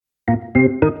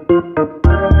Welcome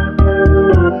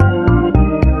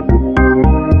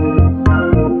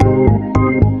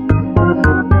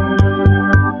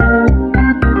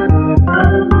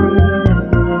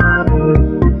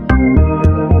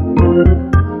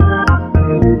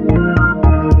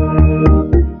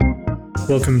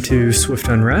to Swift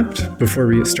Unwrapped. Before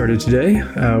we get started today,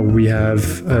 we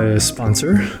have a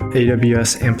sponsor,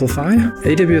 AWS Amplify.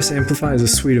 AWS Amplify is a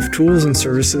suite of tools and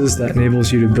services that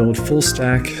enables you to build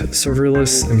full-stack,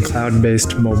 serverless, and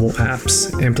cloud-based mobile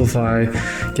apps. Amplify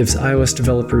gives iOS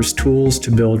developers tools to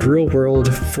build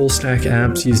real-world, full-stack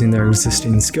apps using their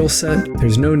existing skill set.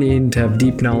 There's no need to have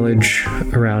deep knowledge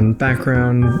around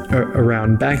backend,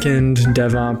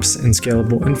 DevOps, and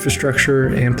scalable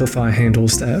infrastructure. Amplify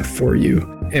handles that for you.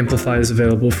 Amplify is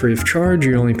available free of charge.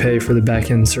 You only pay for the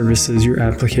backend services your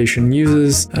application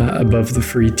uses above the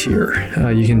free tier.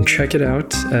 You can check it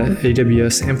out at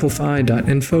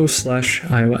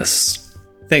awsamplify.info/iOS.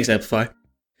 Thanks, Amplify.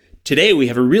 Today we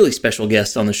have a really special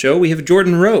guest on the show. We have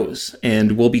Jordan Rose,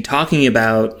 and we'll be talking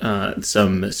about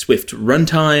some Swift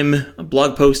runtime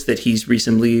blog posts that he's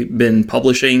recently been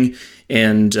publishing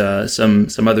and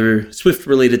some other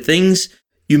Swift-related things.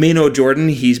 You may know Jordan.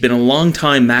 He's been a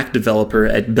longtime Mac developer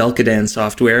at Belkadan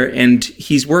Software, and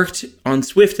he's worked on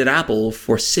Swift at Apple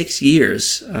for 6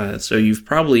 years. So you've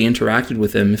probably interacted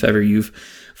with him if ever you've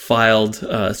filed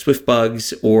Swift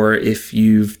bugs or if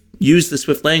you've used the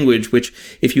Swift language, which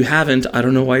if you haven't, I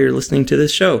don't know why you're listening to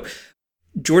this show.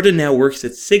 Jordan now works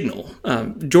at Signal.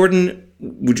 Jordan,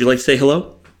 would you like to say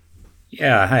hello?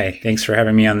 Yeah, hi. Thanks for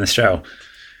having me on the show.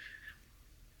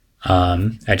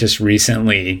 I just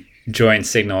recently joined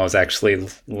Signal. It was actually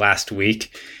last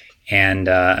week, and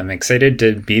I'm excited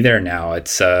to be there now.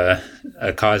 It's a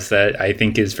cause that I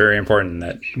think is very important,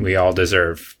 that we all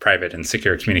deserve private and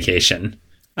secure communication.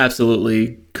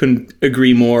 Absolutely. Couldn't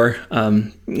agree more.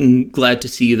 Glad to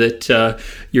see that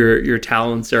your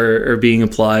talents are being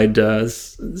applied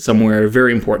somewhere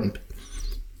very important.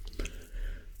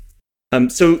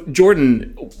 So,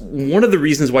 Jordan, one of the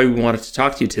reasons why we wanted to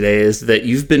talk to you today is that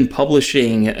you've been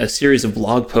publishing a series of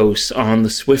blog posts on the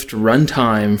Swift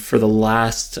runtime for the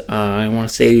last, I want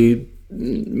to say,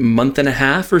 month and a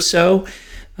half or so.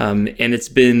 And it's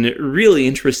been really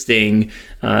interesting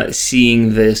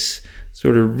seeing this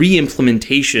sort of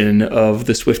re-implementation of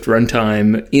the Swift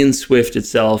runtime in Swift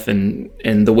itself, and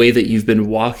the way that you've been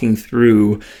walking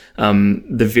through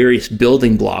the various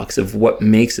building blocks of what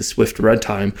makes a Swift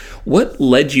runtime. What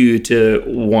led you to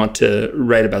want to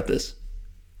write about this?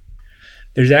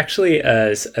 There's actually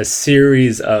a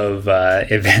series of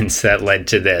events that led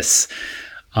to this.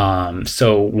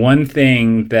 So one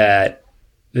thing that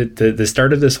the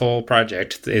start of this whole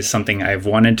project is something I've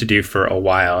wanted to do for a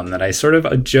while, and that I sort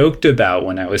of joked about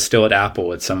when I was still at Apple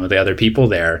with some of the other people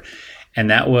there. And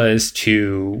that was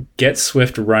to get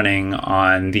Swift running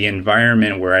on the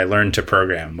environment where I learned to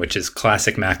program, which is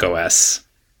classic Mac OS,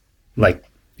 like,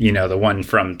 the one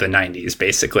from the 90s,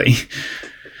 basically.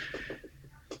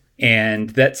 And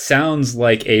that sounds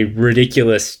like a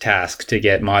ridiculous task to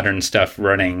get modern stuff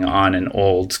running on an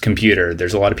old computer.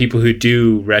 There's a lot of people who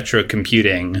do retro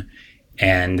computing,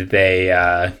 and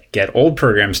they get old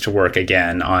programs to work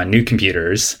again on new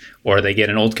computers, or they get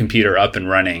an old computer up and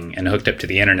running and hooked up to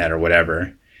the internet or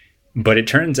whatever. But it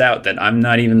turns out that I'm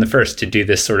not even the first to do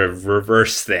this sort of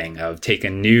reverse thing of take a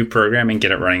new program and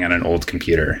get it running on an old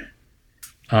computer.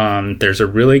 There's a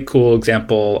really cool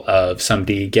example of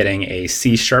somebody getting a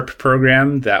C#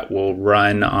 program that will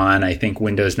run on, I think,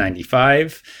 Windows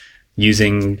 95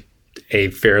 using a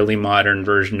fairly modern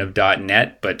version of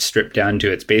 .NET, but stripped down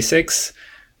to its basics.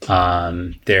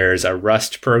 There's a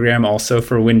Rust program also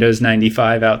for Windows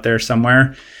 95 out there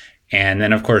somewhere. And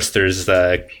then, of course, there's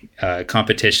the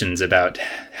competitions about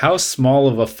how small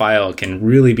of a file can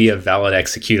really be a valid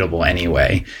executable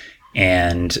anyway.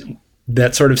 And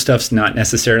that sort of stuff's not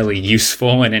necessarily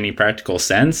useful in any practical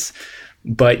sense,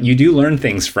 but you do learn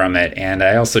things from it. And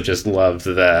I also just love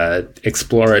the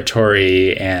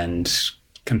exploratory and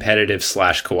competitive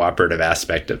 / cooperative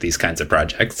aspect of these kinds of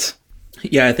projects.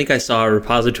 Yeah, I think I saw a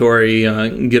repository,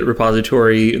 Git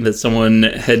repository, that someone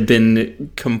had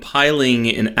been compiling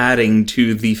and adding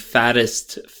to the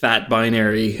fattest fat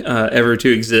binary ever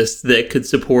to exist that could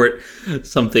support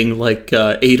something like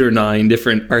 8 or 9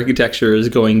 different architectures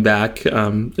going back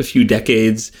a few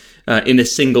decades in a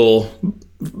single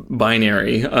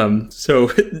binary.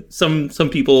 So some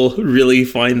people really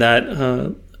find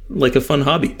that like a fun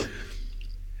hobby.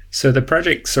 So the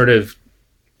project sort of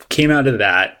came out of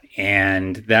that.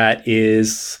 And that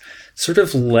is sort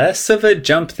of less of a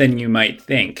jump than you might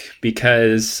think,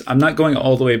 because I'm not going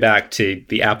all the way back to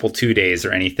the Apple II days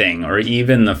or anything, or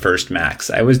even the first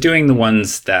Macs. I was doing the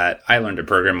ones that I learned to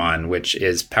program on, which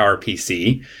is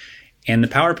PowerPC. And the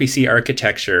PowerPC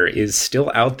architecture is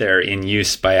still out there in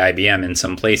use by IBM in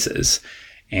some places.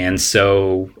 And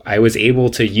so I was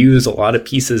able to use a lot of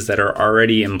pieces that are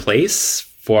already in place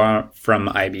from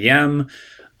IBM,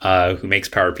 who makes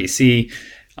PowerPC,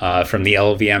 from the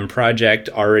LLVM project,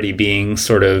 already being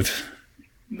sort of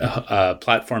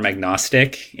platform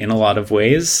agnostic in a lot of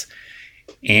ways.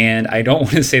 And I don't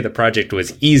want to say the project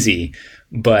was easy,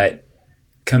 but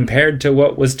compared to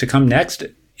what was to come next,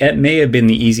 it may have been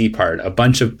the easy part, a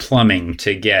bunch of plumbing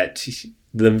to get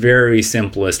the very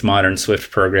simplest modern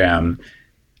Swift program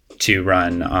to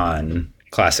run on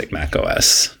classic Mac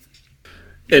OS.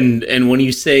 And when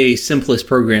you say simplest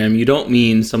program, you don't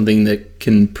mean something that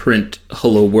can print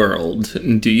hello world,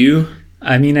 do you?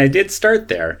 I mean, I did start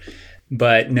there,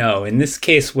 but no, in this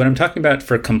case, what I'm talking about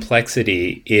for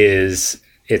complexity is,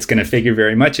 it's going to figure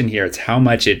very much in here. It's how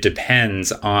much it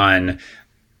depends on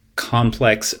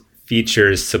complex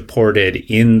features supported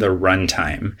in the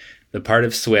runtime, the part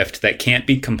of Swift that can't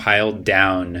be compiled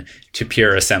down to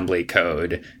pure assembly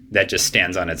code that just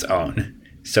stands on its own.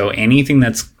 So anything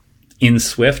that's in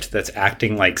Swift that's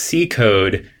acting like C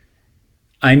code,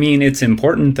 I mean, it's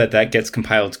important that that gets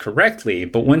compiled correctly,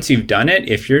 but once you've done it,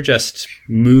 if you're just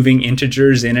moving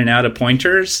integers in and out of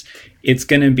pointers, it's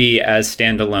going to be as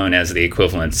standalone as the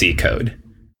equivalent C code.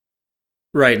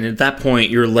 Right, and at that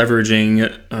point, you're leveraging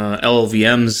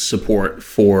LLVM's support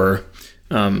for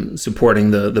supporting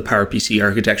the PowerPC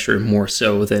architecture more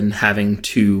so than having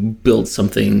to build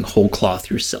something whole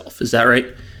cloth yourself. Is that right?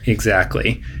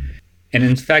 Exactly. And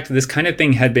in fact, this kind of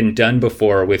thing had been done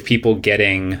before with people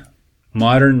getting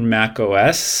modern Mac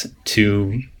OS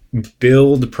to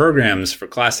build programs for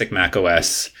classic Mac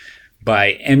OS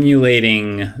by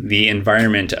emulating the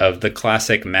environment of the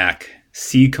classic Mac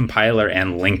C compiler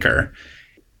and linker.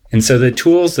 And so the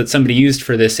tools that somebody used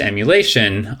for this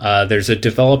emulation, there's a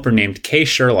developer named Kay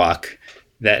Sherlock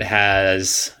that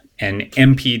has an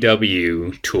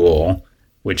MPW tool,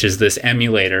 which is this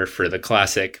emulator for the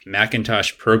classic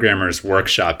Macintosh Programmers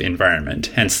Workshop environment,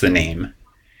 hence the name.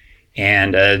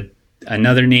 And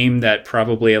another name that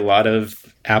probably a lot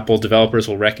of Apple developers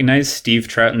will recognize, Steve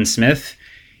Troughton-Smith,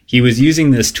 he was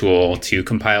using this tool to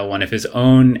compile one of his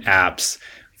own apps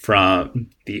from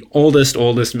the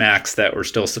oldest Macs that were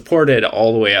still supported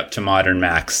all the way up to modern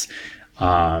Macs.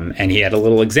 And he had a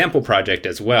little example project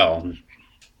as well.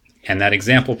 And that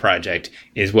example project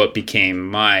is what became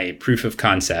my proof of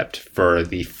concept for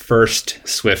the first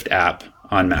Swift app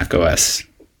on Mac OS.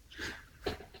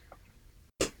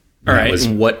 All right,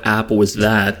 and what app was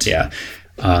that? Yeah.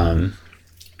 And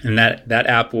that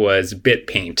app was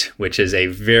BitPaint, which is a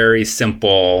very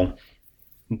simple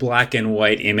black and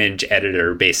white image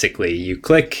editor. Basically, you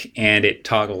click and it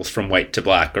toggles from white to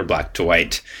black or black to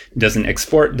white. It doesn't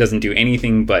export, doesn't do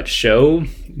anything but show,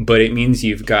 but it means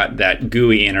you've got that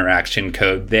GUI interaction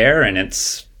code there, and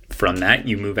it's from that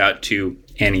you move out to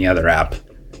any other app.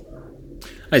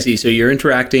 I see. So you're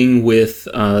interacting with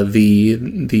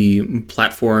the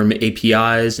platform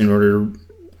APIs in order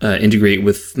to integrate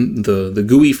with the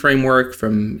GUI framework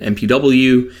from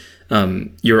MPW.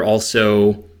 You're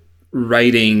also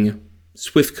writing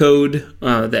Swift code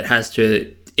that has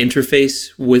to interface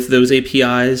with those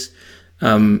APIs.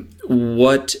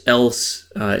 What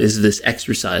else is this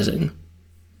exercising?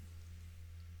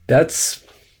 That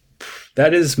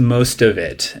is most of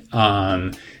it.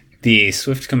 The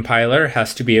Swift compiler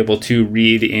has to be able to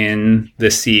read in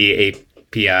the C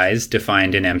APIs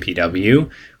defined in MPW,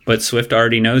 but Swift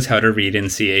already knows how to read in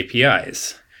C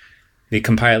APIs. The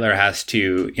compiler has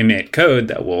to emit code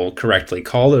that will correctly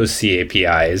call those C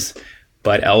APIs,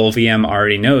 but LLVM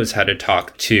already knows how to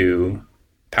talk to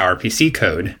PowerPC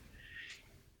code.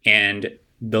 And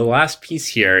the last piece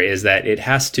here is that it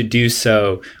has to do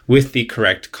so with the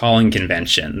correct calling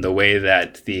convention, the way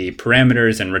that the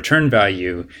parameters and return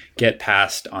value get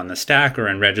passed on the stack or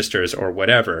in registers or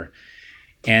whatever.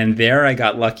 And there I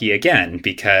got lucky again,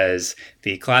 because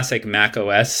the classic Mac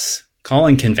OS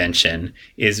calling convention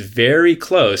is very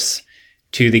close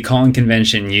to the calling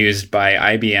convention used by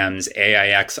IBM's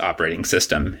AIX operating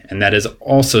system. And that is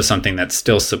also something that's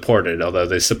still supported, although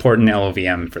the support in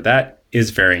LLVM for that is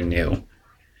very new.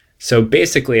 So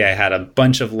basically, I had a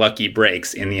bunch of lucky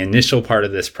breaks in the initial part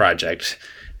of this project,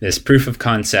 this proof of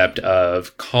concept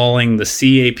of calling the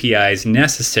C APIs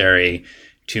necessary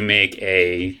to make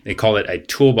they call it a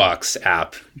Toolbox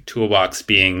app, Toolbox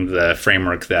being the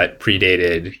framework that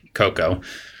predated Cocoa.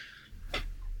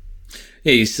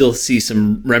 Yeah, you still see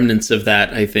some remnants of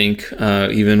that, I think,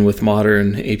 even with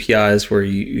modern APIs where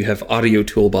you have Audio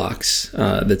Toolbox.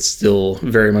 That's still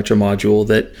very much a module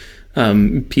that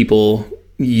people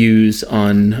use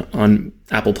on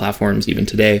Apple platforms even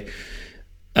today.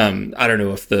 I don't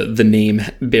know if the name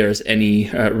bears any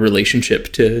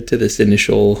relationship to this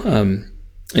initial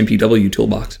MPW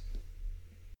toolbox.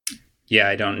 Yeah,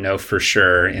 I don't know for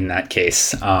sure in that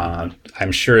case.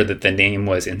 I'm sure that the name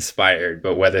was inspired,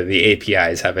 but whether the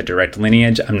APIs have a direct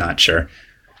lineage, I'm not sure.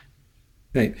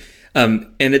 Right.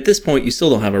 And at this point, you still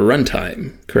don't have a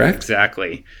runtime, correct?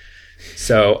 Exactly.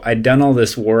 So I'd done all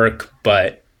this work,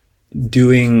 but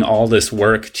doing all this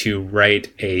work to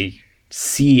write a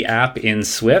C app in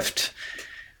Swift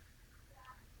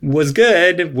was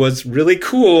good, was really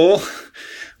cool,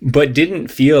 but didn't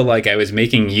feel like I was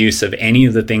making use of any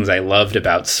of the things I loved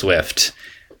about Swift.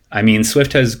 I mean,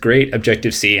 Swift has great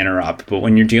Objective-C interop, but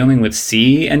when you're dealing with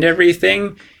C and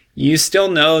everything, you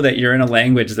still know that you're in a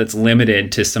language that's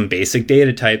limited to some basic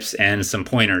data types and some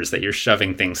pointers that you're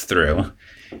shoving things through.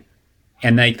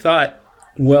 And I thought,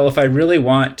 well, if I really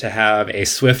want to have a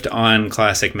Swift on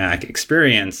Classic Mac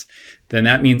experience, then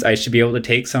that means I should be able to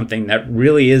take something that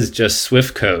really is just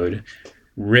Swift code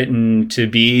written to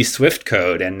be Swift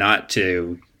code and not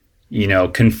to,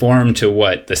 conform to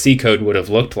what the C code would have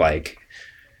looked like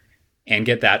and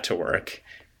get that to work.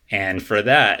 And for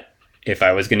that, if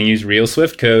I was going to use real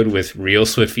Swift code with real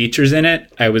Swift features in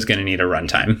it, I was going to need a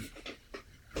runtime.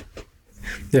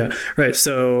 Yeah, right.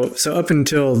 So up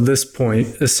until this point,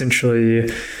 essentially,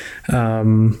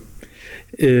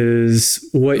 is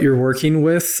what you're working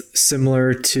with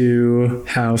similar to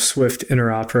how Swift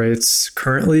interoperates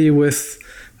currently with,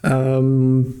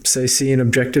 say, C and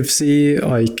Objective-C?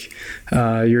 Like,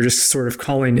 you're just sort of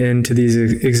calling into these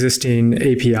existing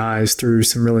APIs through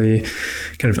some really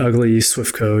kind of ugly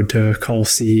Swift code to call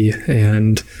C,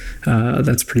 and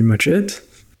that's pretty much it.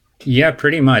 Yeah,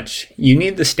 pretty much. You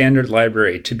need the standard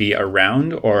library to be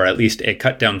around, or at least a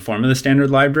cut down form of the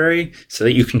standard library, so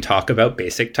that you can talk about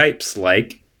basic types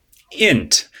like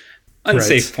int,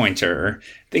 unsafe pointer,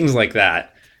 things like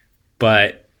that.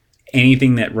 But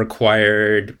anything that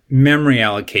required memory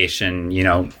allocation,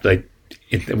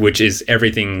 which is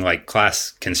everything like class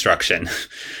construction,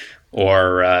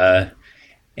 or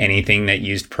anything that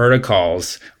used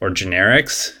protocols or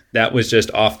generics, that was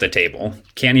just off the table.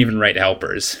 Can't even write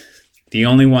helpers. The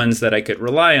only ones that I could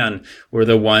rely on were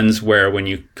the ones where when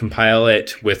you compile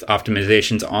it with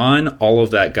optimizations on, all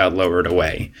of that got lowered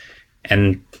away.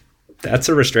 And that's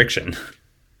a restriction.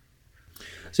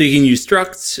 So you can use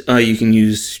structs, you can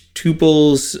use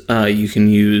tuples, you can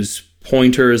use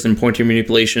pointers and pointer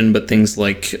manipulation, but things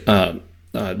like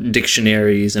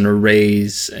dictionaries and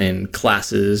arrays and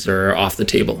classes are off the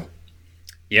table.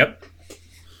 Yep.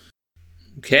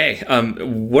 Okay.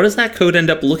 What does that code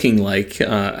end up looking like?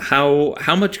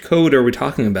 How much code are we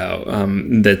talking about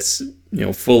that's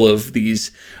full of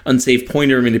these unsafe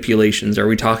pointer manipulations? Are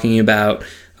we talking about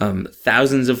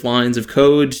thousands of lines of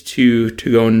code to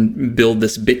go and build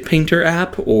this BitPainter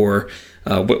app, or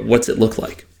what's it look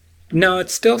like? No,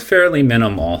 it's still fairly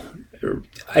minimal.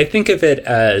 I think of it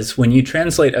as when you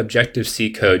translate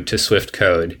Objective-C code to Swift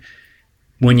code,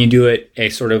 when you do it a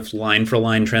sort of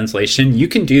line-for-line translation, you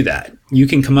can do that. You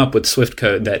can come up with Swift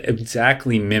code that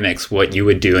exactly mimics what you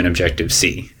would do in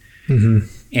Objective-C. Mm-hmm.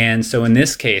 And so in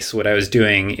this case, what I was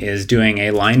doing is doing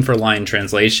a line-for-line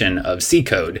translation of C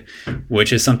code,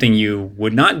 which is something you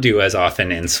would not do as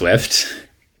often in Swift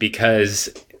because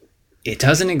it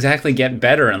doesn't exactly get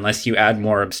better unless you add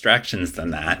more abstractions than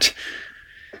that.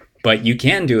 But you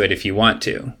can do it if you want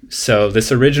to. So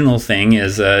this original thing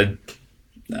is a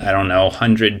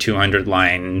 100, 200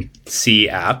 line C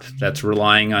app that's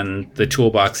relying on the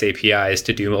Toolbox APIs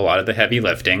to do a lot of the heavy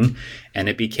lifting. And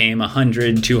it became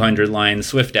 100, 200 line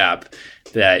Swift app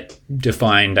that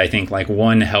defined, I think, like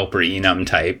one helper enum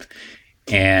type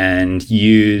and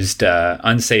used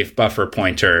unsafe buffer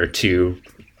pointer to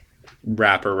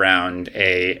wrap around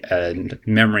a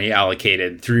memory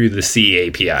allocated through the C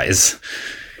APIs.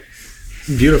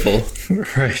 Beautiful.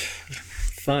 Right.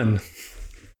 Fun.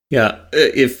 Yeah,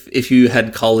 if you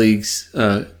had colleagues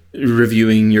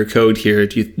reviewing your code here,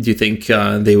 do you think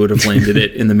they would have landed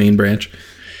it in the main branch?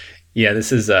 Yeah,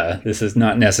 this is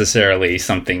not necessarily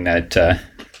something that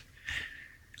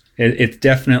it's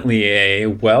definitely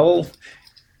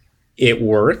it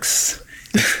works,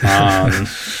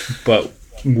 but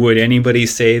would anybody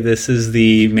say this is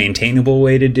the maintainable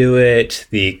way to do it,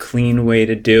 the clean way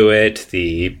to do it,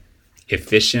 the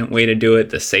efficient way to do it,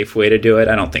 the safe way to do it?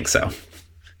 I don't think so.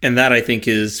 And that, I think,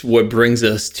 is what brings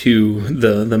us to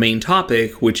the main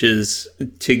topic, which is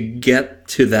to get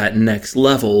to that next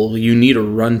level, you need a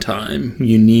runtime.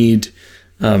 You need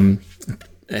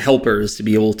helpers to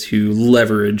be able to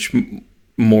leverage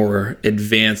more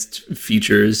advanced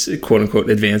features, quote unquote,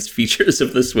 advanced features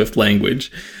of the Swift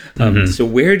language. So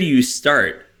where do you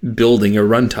start building a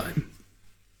runtime?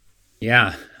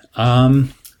 Yeah.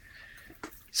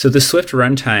 So the Swift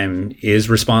runtime is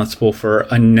responsible for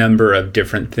a number of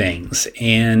different things.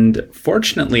 And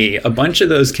fortunately, a bunch of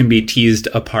those can be teased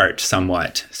apart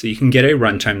somewhat. So you can get a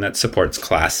runtime that supports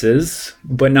classes,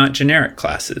 but not generic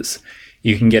classes.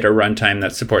 You can get a runtime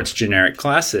that supports generic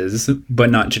classes,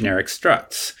 but not generic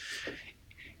structs.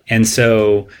 And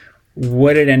so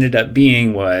what it ended up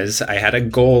being was I had a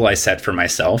goal I set for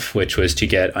myself, which was to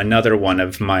get another one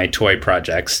of my toy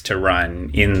projects to run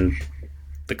in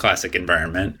the classic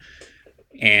environment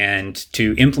and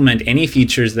to implement any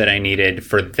features that I needed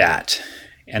for that.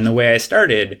 And the way I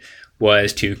started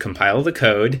was to compile the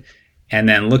code and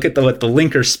then look at what the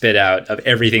linker spit out of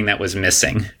everything that was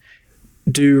missing.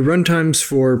 Do runtimes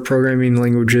for programming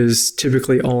languages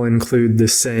typically all include the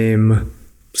same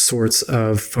sorts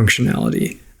of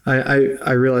functionality?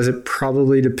 I realize it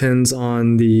probably depends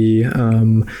on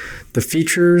the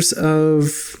features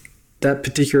of that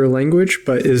particular language,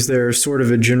 but is there sort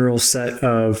of a general set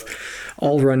of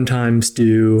all runtimes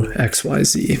do X, Y,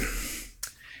 Z?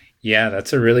 Yeah,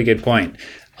 that's a really good point.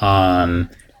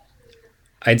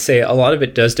 I'd say a lot of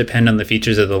it does depend on the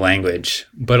features of the language,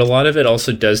 but a lot of it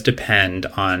also does depend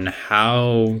on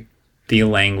how the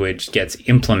language gets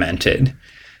implemented.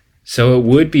 So it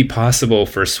would be possible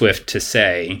for Swift to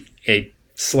say, a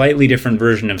slightly different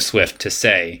version of Swift to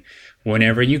say,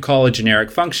 whenever you call a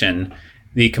generic function,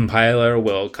 the compiler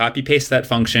will copy-paste that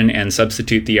function and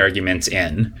substitute the arguments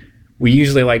in. We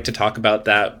usually like to talk about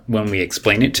that when we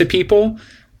explain it to people,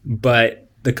 but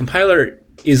the compiler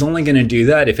is only going to do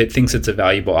that if it thinks it's a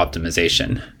valuable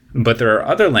optimization. But there are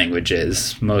other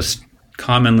languages, most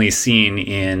commonly seen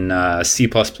in C++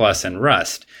 and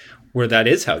Rust, where that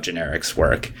is how generics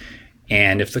work.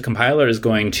 And if the compiler is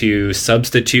going to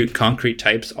substitute concrete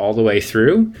types all the way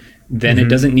through, then it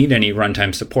doesn't need any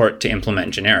runtime support to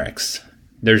implement generics.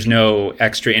 There's no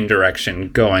extra indirection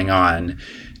going on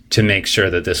to make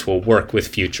sure that this will work with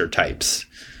future types.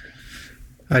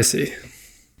 I see.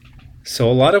 So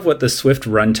a lot of what the Swift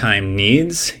runtime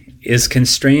needs is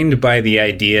constrained by the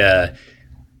idea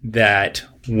that,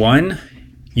 one,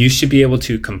 you should be able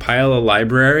to compile a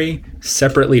library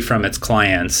separately from its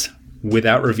clients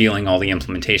without revealing all the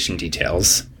implementation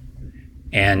details.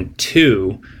 And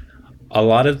two, a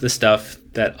lot of the stuff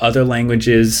that other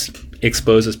languages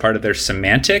expose as part of their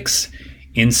semantics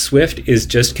in Swift is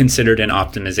just considered an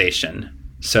optimization.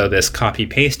 So this copy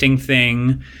pasting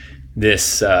thing,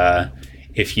 this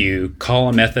if you call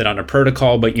a method on a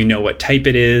protocol but you know what type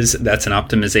it is, that's an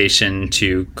optimization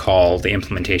to call the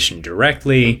implementation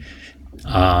directly.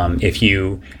 If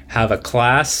you have a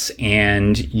class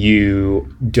and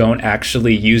you don't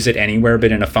actually use it anywhere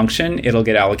but in a function, it'll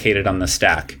get allocated on the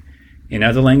stack. In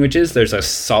other languages, there's a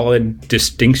solid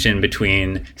distinction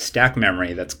between stack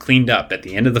memory that's cleaned up at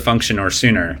the end of the function or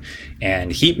sooner,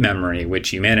 and heap memory,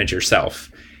 which you manage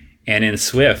yourself. And in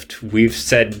Swift, we've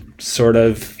said sort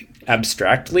of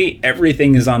abstractly,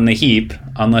 everything is on the heap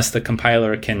unless the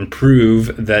compiler can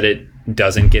prove that it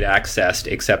doesn't get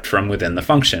accessed except from within the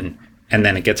function, and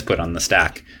then it gets put on the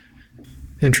stack.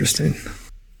 Interesting.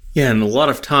 Yeah, and a lot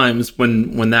of times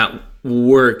when that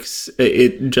works,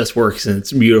 it just works and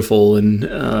it's beautiful,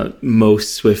 and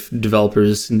most Swift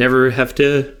developers never have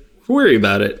to worry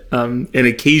about it. And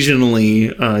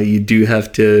occasionally you do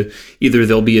have to, either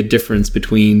there'll be a difference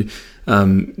between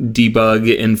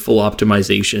debug and full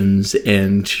optimizations,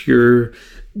 and your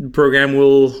program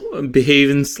will behave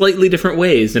in slightly different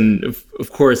ways. And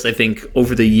of course, I think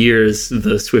over the years,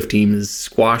 the Swift team has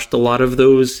squashed a lot of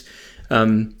those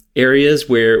areas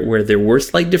where there were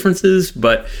slight differences,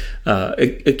 but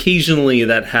occasionally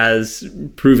that has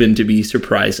proven to be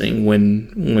surprising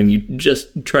when you just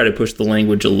try to push the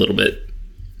language a little bit.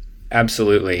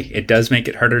 Absolutely. It does make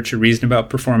it harder to reason about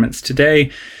performance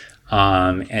today.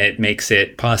 And it makes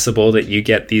it possible that you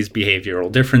get these behavioral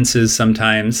differences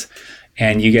sometimes,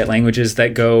 and you get languages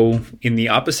that go in the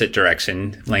opposite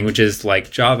direction. Languages like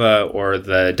Java or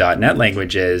the .NET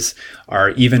languages are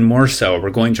even more so. We're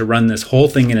going to run this whole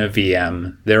thing in a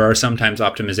VM. There are sometimes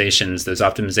optimizations. Those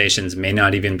optimizations may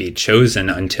not even be chosen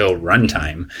until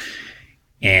runtime.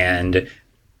 And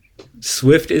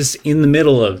Swift is in the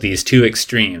middle of these two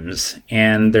extremes,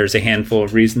 and there's a handful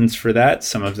of reasons for that.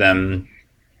 Some of them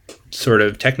sort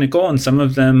of technical and some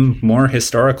of them more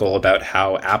historical about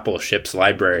how Apple ships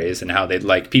libraries and how they'd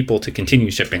like people to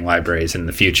continue shipping libraries in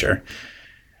the future.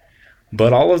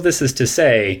 But all of this is to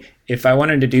say, if I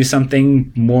wanted to do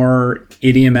something more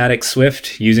idiomatic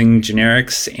Swift using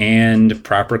generics and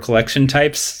proper collection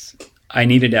types, I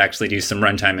needed to actually do some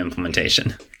runtime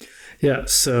implementation. Yeah,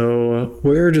 so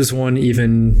where does one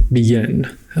even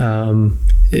begin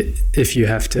if you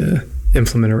have to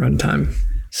implement a runtime?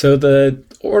 So the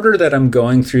order that I'm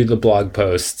going through the blog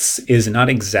posts is not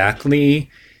exactly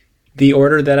the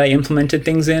order that I implemented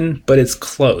things in, but it's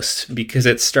close because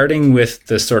it's starting with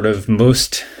the sort of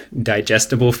most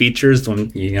digestible features when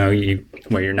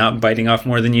where you're not biting off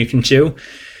more than you can chew,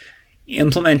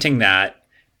 implementing that,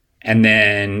 and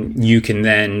then you can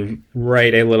then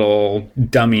write a little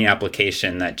dummy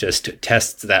application that just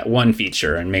tests that one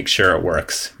feature and makes sure it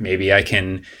works. Maybe I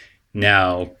can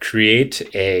now create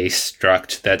a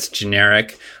struct that's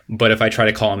generic, but if I try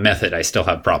to call a method, I still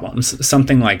have problems.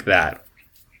 Something like that.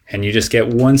 And you just get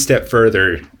one step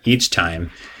further each time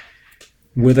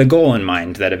with a goal in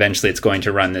mind that eventually it's going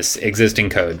to run this existing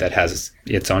code that has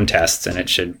its own tests and it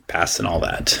should pass and all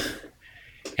that.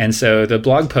 And so the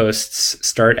blog posts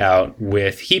start out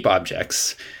with heap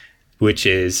objects, which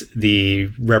is the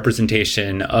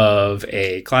representation of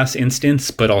a class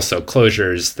instance, but also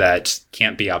closures that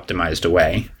can't be optimized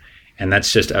away. And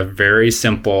that's just a very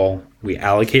simple, we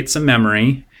allocate some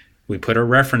memory, we put a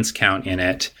reference count in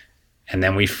it, and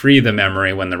then we free the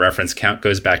memory when the reference count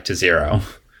goes back to 0.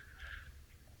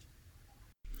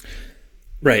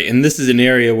 Right, and this is an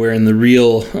area where in the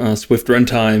real Swift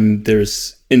runtime,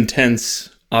 there's intense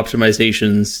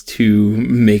optimizations to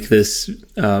make this,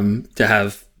 to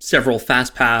have several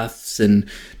fast paths and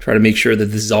try to make sure that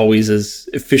this is always as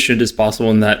efficient as possible,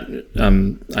 and that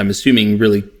I'm assuming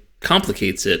really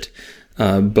complicates it.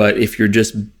 But if you're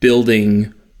just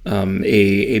building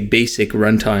a basic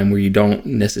runtime where you don't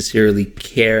necessarily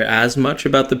care as much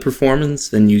about the performance,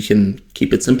 then you can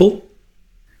keep it simple.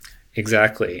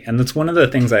 Exactly. And that's one of the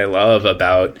things I love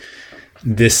about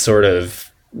this sort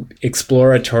of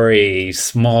exploratory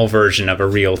small version of a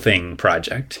real thing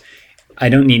project. I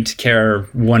don't need to care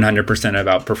 100%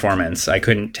 about performance. I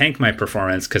couldn't tank my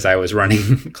performance because I was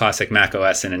running classic Mac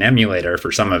OS in an emulator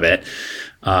for some of it.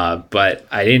 But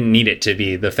I didn't need it to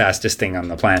be the fastest thing on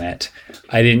the planet.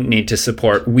 I didn't need to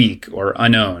support weak or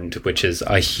unowned, which is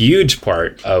a huge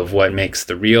part of what makes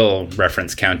the real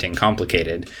reference counting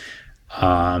complicated.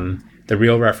 The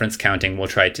real reference counting will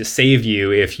try to save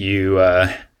you if you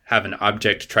have an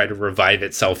object try to revive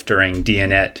itself during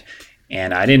DNet.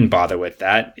 And I didn't bother with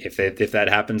that. If that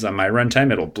happens on my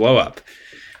runtime, it'll blow up.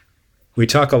 We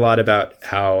talk a lot about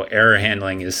how error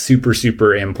handling is super,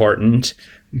 super important,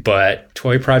 but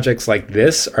toy projects like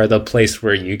this are the place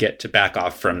where you get to back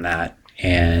off from that.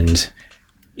 And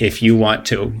if you want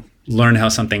to learn how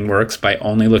something works by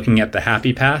only looking at the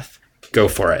happy path, go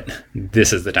for it.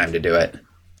 This is the time to do it.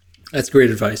 That's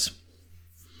great advice.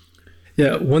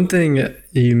 Yeah, one thing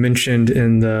you mentioned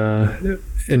in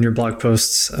your blog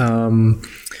posts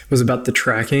was about the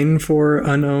tracking for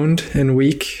unowned and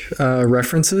weak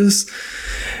references.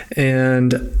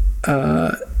 And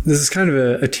this is kind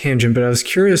of a tangent, but I was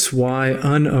curious why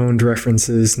unowned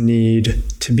references need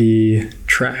to be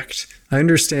tracked. I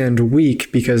understand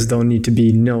weak because they'll need to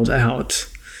be nilled out.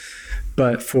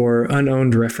 But for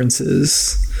unowned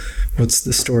references, what's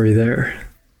the story there?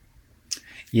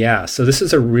 Yeah, so this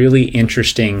is a really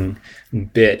interesting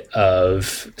bit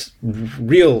of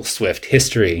real Swift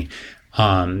history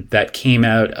that came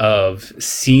out of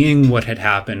seeing what had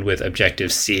happened with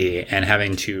Objective-C and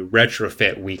having to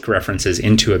retrofit weak references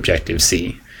into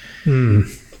Objective-C.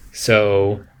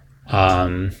 So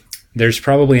there's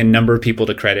probably a number of people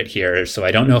to credit here, so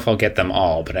I don't know if I'll get them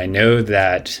all, but I know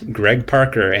that Greg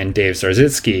Parker and Dave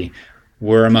Zarzitsky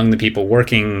were among the people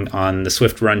working on the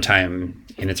Swift runtime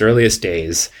in its earliest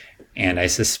days, and I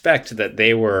suspect that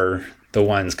they were the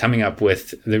ones coming up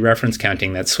with the reference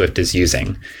counting that Swift is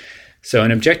using. So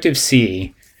in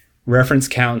Objective-C, reference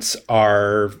counts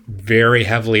are very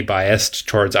heavily biased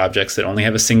towards objects that only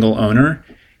have a single owner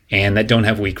and that don't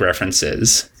have weak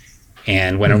references.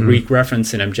 And when a weak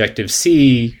reference in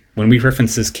Objective-C, when weak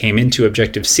references came into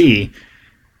Objective-C,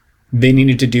 they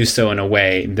needed to do so in a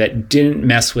way that didn't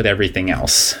mess with everything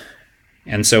else.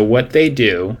 And so what they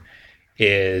do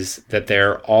is that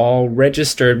they're all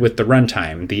registered with the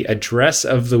runtime. The address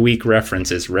of the weak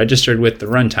reference is registered with the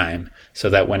runtime so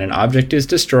that when an object is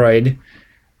destroyed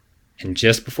and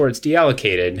just before it's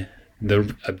deallocated,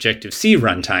 the Objective-C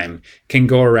runtime can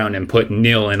go around and put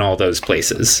nil in all those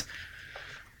places.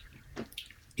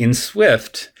 In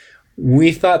Swift,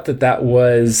 we thought that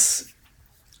was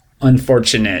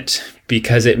unfortunate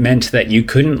because it meant that you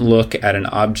couldn't look at an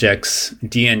object's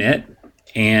dinit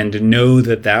and know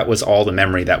that that was all the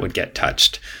memory that would get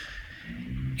touched.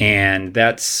 And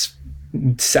that's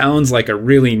sounds like a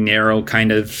really narrow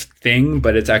kind of thing,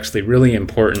 but it's actually really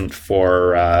important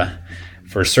for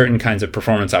certain kinds of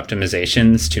performance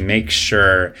optimizations to make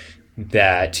sure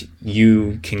that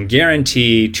you can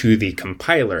guarantee to the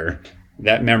compiler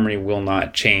that memory will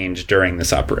not change during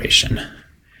this operation.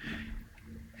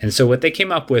 And so what they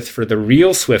came up with for the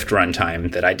real Swift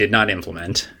runtime that I did not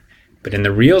implement, but in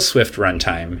the real Swift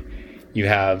runtime,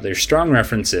 there's strong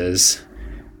references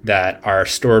that are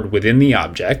stored within the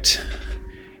object,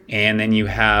 and then you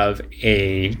have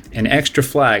an extra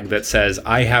flag that says,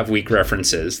 I have weak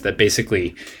references, that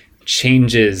basically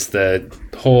changes the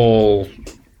whole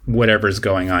whatever's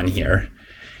going on here.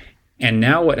 And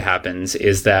now what happens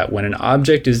is that when an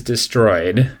object is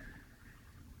destroyed,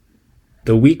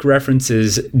 the weak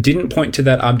references didn't point to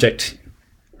that object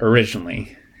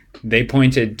originally. They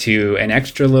pointed to an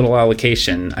extra little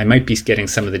allocation. I might be getting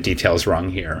some of the details wrong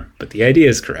here, but the idea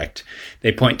is correct.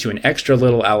 They point to an extra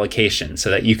little allocation so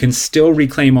that you can still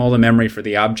reclaim all the memory for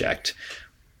the object.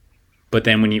 But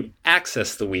then when you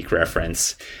access the weak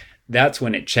reference, that's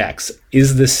when it checks,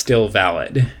 is this still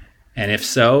valid? And if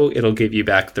so, it'll give you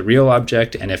back the real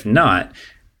object. And if not,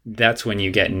 that's when you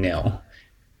get nil.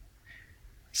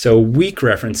 So weak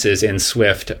references in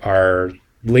Swift are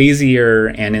lazier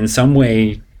and in some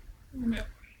way,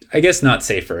 I guess not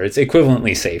safer. It's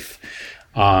equivalently safe,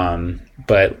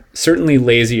 but certainly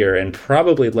lazier and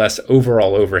probably less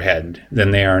overall overhead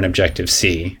than they are in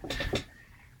Objective-C.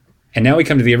 And now we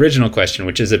come to the original question,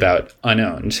 which is about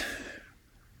unowned.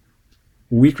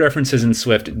 Weak references in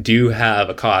Swift do have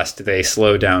a cost. They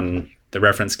slow down the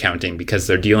reference counting because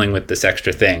they're dealing with this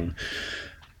extra thing.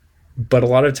 But a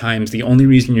lot of times, the only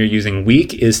reason you're using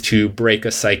weak is to break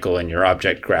a cycle in your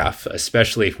object graph,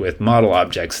 especially with model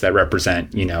objects that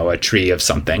represent, a tree of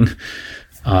something,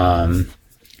 and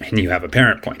you have a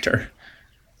parent pointer.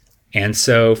 And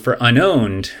so for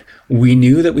unowned, we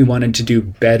knew that we wanted to do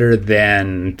better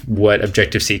than what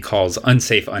Objective-C calls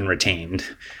unsafe unretained,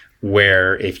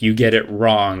 where if you get it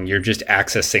wrong, you're just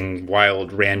accessing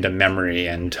wild random memory,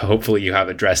 and hopefully you have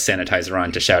address sanitizer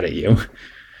on to shout at you.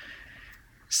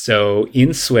 So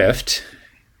in Swift,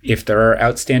 if there are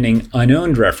outstanding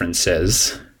unowned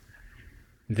references,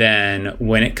 then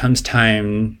when it comes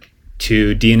time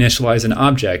to deinitialize an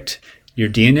object, your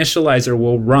deinitializer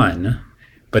will run,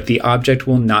 but the object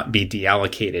will not be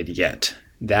deallocated yet.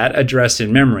 That address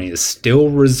in memory is still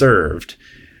reserved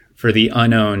for the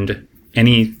unowned,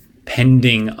 any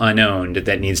pending unowned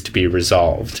that needs to be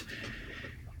resolved.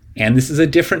 And this is a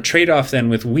different trade-off than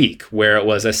with weak, where it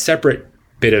was a separate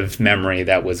bit of memory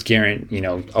that was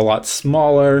a lot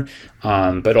smaller,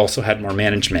 but also had more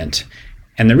management.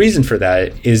 And the reason for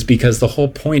that is because the whole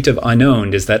point of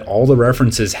unowned is that all the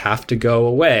references have to go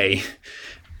away.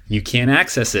 You can't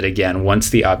access it again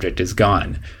once the object is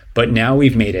gone. But now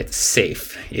we've made it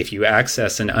safe. If you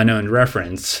access an unowned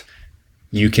reference,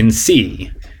 you can see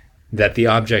that the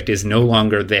object is no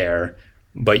longer there,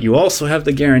 but you also have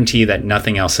the guarantee that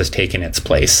nothing else has taken its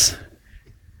place.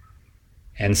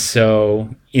 And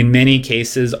so in many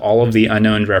cases, all of the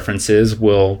unowned references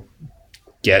will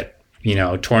get,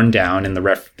 torn down, and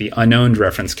the unowned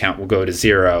reference count will go to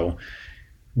 0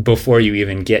 before you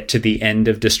even get to the end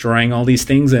of destroying all these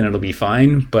things, and it'll be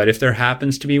fine. But if there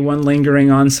happens to be one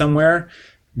lingering on somewhere,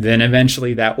 then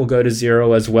eventually that will go to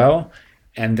 0 as well.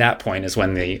 And that point is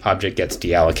when the object gets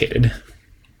deallocated.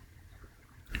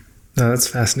 Oh, that's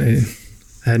fascinating.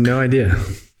 I had no idea.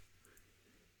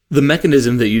 The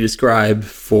mechanism that you describe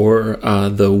for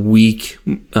the weak,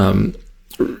 the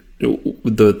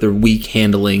weak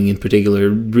handling in particular,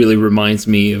 really reminds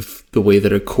me of the way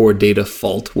that a core data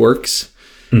fault works,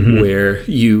 where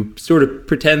you sort of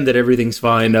pretend that everything's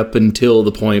fine up until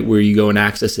the point where you go and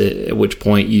access it, at which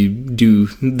point you do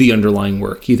the underlying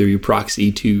work. Either you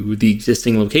proxy to the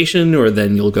existing location, or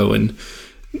then you'll go and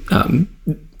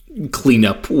clean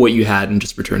up what you had and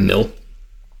just return nil.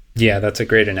 Yeah, that's a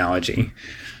great analogy.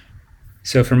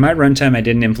 So for my runtime, I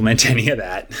didn't implement any of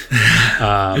that.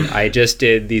 I just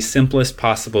did the simplest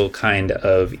possible kind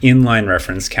of inline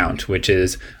reference count, which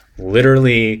is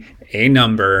literally a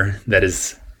number that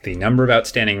is the number of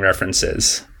outstanding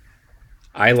references.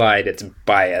 I lied, it's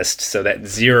biased, so that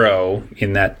 0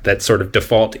 in that sort of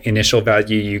default initial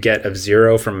value you get of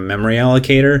 0 from a memory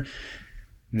allocator,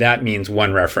 that means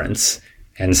one reference.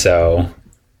 And so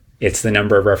it's the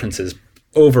number of references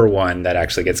over 1 that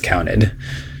actually gets counted.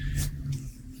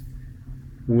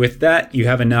 With that, you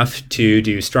have enough to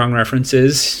do strong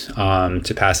references,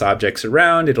 to pass objects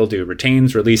around. It'll do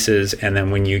retains, releases, and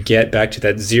then when you get back to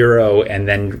that 0 and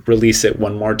then release it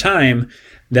one more time,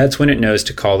 that's when it knows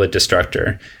to call the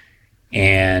destructor.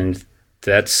 And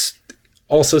that's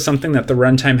also something that the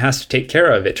runtime has to take care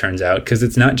of, it turns out, because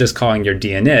it's not just calling your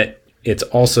dinit, it's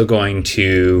also going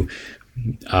to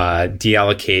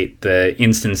deallocate the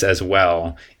instance as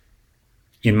well,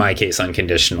 in my case,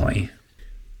 unconditionally.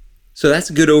 So that's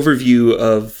a good overview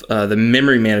of the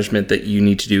memory management that you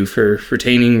need to do for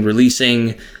retaining,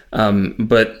 releasing.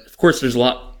 But of course, there's a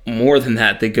lot more than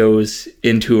that goes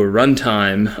into a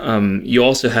runtime. You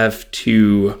also have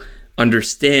to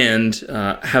understand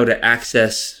how to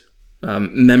access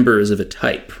members of a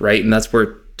type, right? And that's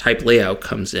where type layout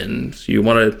comes in. So you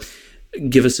want to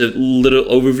give us a little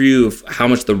overview of how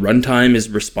much the runtime is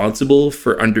responsible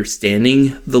for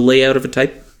understanding the layout of a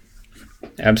type?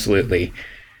 Absolutely.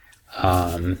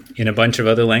 In a bunch of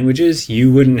other languages,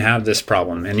 you wouldn't have this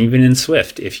problem. And even in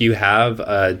Swift, if you have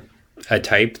a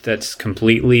type that's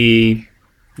completely,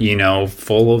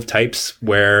 full of types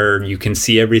where you can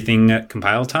see everything at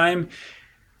compile time,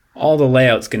 all the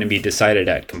layout's going to be decided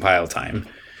at compile time.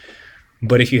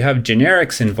 But if you have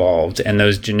generics involved and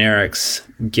those generics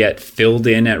get filled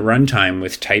in at runtime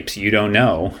with types you don't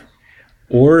know,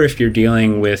 or if you're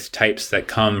dealing with types that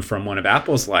come from one of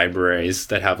Apple's libraries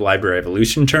that have library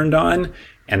evolution turned on,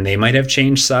 and they might have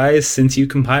changed size since you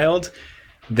compiled,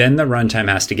 then the runtime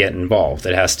has to get involved.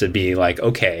 It has to be like,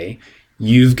 okay,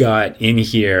 you've got in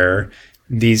here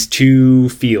these two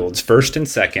fields, first and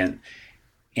second,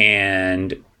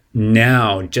 and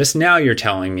just now you're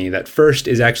telling me that first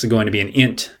is actually going to be an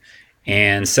int,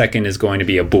 and second is going to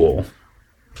be a bool.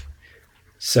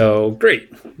 So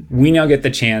great, we now get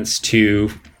the chance to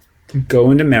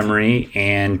go into memory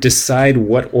and decide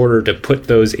what order to put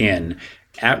those in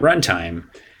at runtime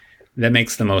that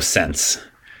makes the most sense.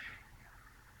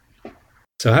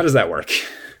 So how does that work?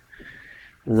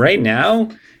 Right now,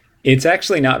 it's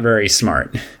actually not very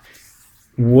smart.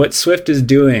 What Swift is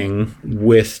doing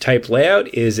with type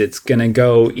layout is it's going to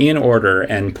go in order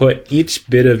and put each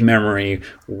bit of memory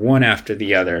one after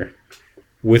the other,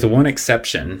 with one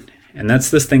exception. And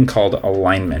that's this thing called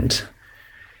alignment.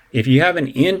 If you have an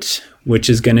int, which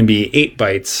is going to be 8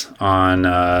 bytes on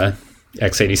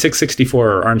x86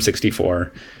 64 or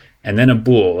ARM64, and then a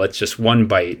bool, that's just 1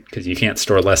 byte, because you can't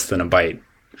store less than a byte,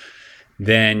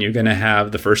 then you're going to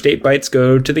have the first 8 bytes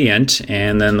go to the int,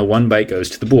 and then the 1 byte goes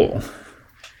to the bool.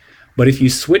 But if you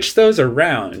switch those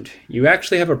around, you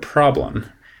actually have a problem,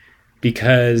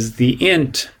 because the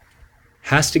int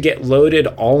has to get loaded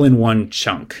all in one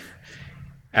chunk,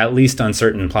 at least on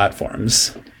certain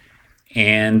platforms.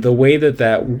 And the way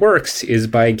that works is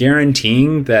by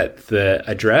guaranteeing that the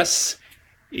address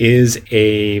is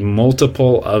a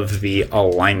multiple of the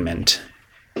alignment.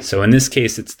 So in this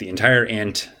case, it's the entire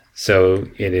int, so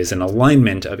it is an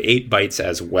alignment of 8 bytes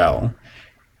as well.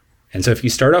 And so if you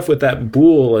start off with that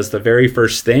bool as the very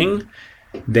first thing,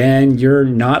 then you're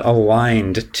not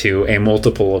aligned to a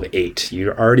multiple of 8.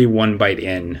 You're already 1 byte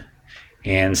in.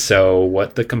 And so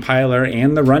what the compiler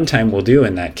and the runtime will do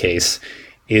in that case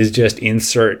is just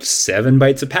insert 7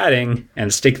 bytes of padding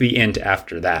and stick the int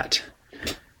after that.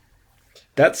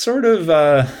 That's sort of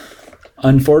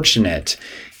unfortunate.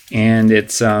 And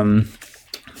it's, to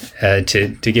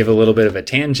give a little bit of a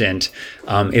tangent,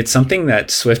 it's something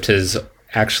that Swift has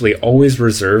actually always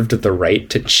reserved the right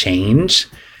to change.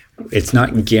 It's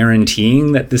not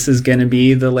guaranteeing that this is going to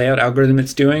be the layout algorithm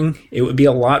it's doing. It would be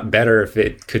a lot better if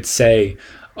it could say,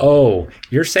 oh,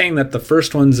 you're saying that the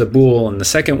first one's a bool and the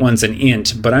second one's an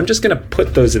int, but I'm just going to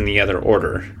put those in the other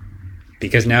order,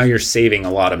 because now you're saving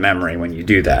a lot of memory when you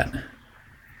do that.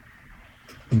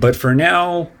 But for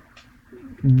now,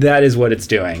 that is what it's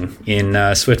doing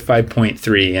in Swift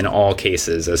 5.3 in all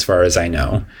cases, as far as I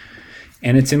know.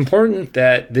 And it's important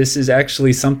that this is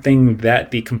actually something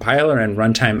that the compiler and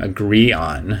runtime agree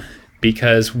on,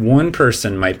 because one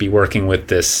person might be working with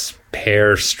this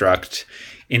pair struct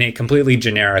in a completely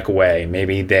generic way.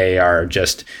 Maybe they are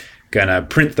just going to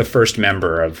print the first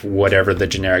member of whatever the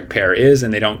generic pair is,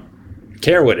 and they don't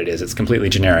care what it is. It's completely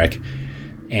generic.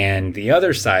 And the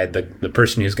other side, the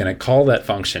person who's going to call that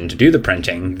function to do the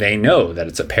printing, they know that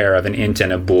it's a pair of an int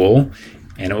and a bool,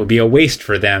 and it would be a waste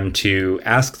for them to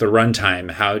ask the runtime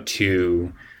how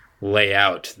to lay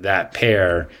out that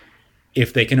pair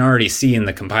if they can already see in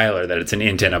the compiler that it's an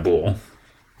int and a bool.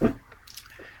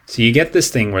 So you get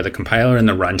this thing where the compiler and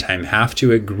the runtime have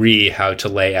to agree how to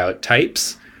lay out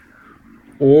types,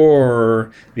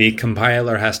 or the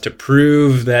compiler has to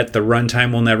prove that the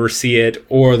runtime will never see it,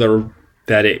 or that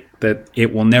that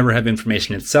it will never have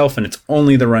information itself, and it's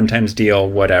only the runtime's deal,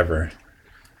 whatever.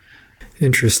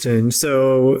 Interesting.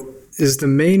 So is the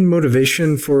main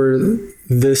motivation for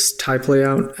this type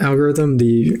layout algorithm,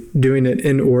 the doing it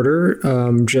in order,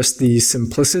 just the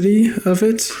simplicity of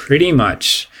it? Pretty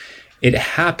much. It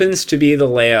happens to be the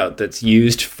layout that's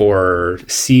used for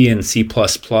C and C++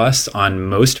 on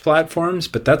most platforms,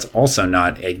 but that's also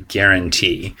not a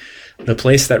guarantee. The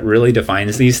place that really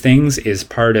defines these things is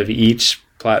part of each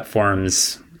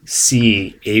platform's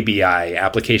C ABI,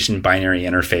 Application Binary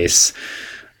Interface.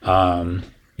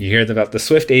 You hear about the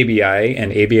Swift ABI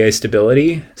and ABI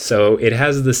stability. So it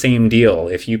has the same deal.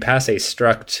 If you pass a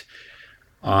struct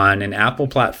on an Apple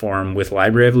platform with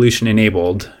Library Evolution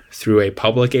enabled through a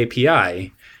public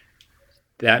API,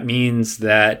 that means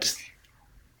that,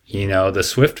 the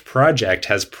Swift project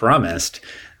has promised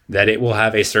that it will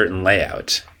have a certain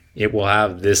layout. It will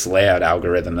have this layout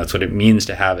algorithm. That's what it means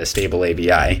to have a stable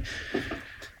ABI.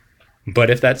 But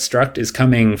if that struct is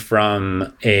coming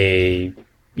from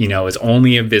is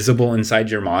only visible inside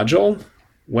your module,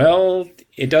 well,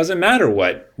 it doesn't matter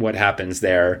what happens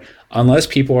there unless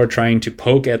people are trying to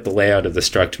poke at the layout of the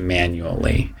struct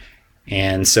manually.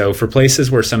 And so for places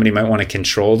where somebody might want to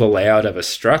control the layout of a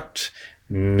struct,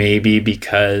 maybe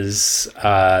because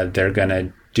they're going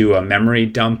to do a memory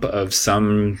dump of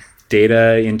some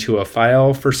data into a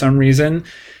file for some reason,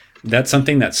 that's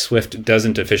something that Swift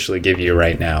doesn't officially give you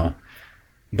right now.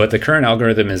 But the current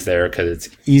algorithm is there because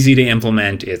it's easy to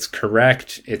implement, it's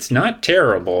correct, it's not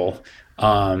terrible,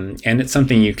 and it's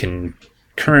something you can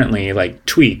currently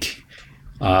tweak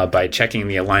by checking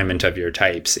the alignment of your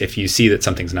types if you see that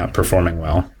something's not performing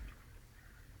well.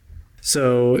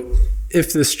 So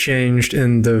if this changed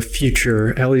in the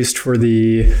future, at least for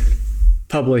the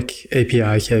public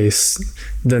API case,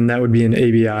 then that would be an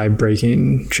ABI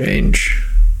breaking change.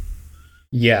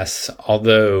 Yes,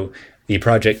 although the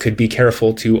project could be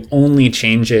careful to only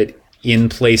change it in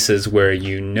places where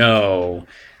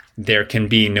there can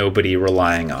be nobody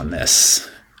relying on this.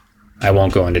 I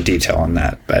won't go into detail on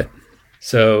that, but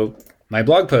so my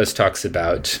blog post talks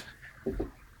about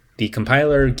the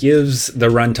compiler gives the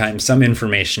runtime some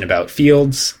information about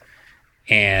fields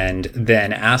and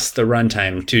then asks the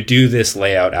runtime to do this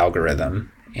layout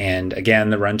algorithm. And again,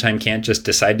 the runtime can't just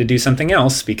decide to do something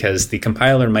else because the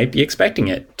compiler might be expecting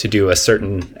it to do a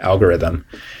certain algorithm.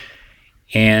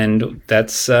 And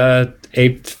that's a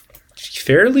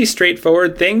fairly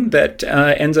straightforward thing that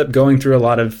ends up going through a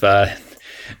lot of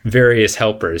various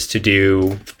helpers to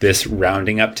do this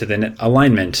rounding up to the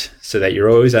alignment so that you're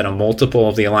always at a multiple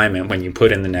of the alignment when you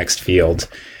put in the next field.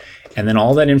 And then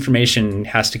all that information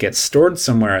has to get stored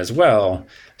somewhere as well,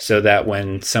 so that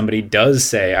when somebody does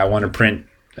say, I want to print,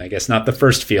 I guess not the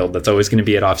first field, that's always going to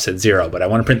be at offset 0, but I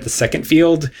want to print the second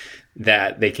field,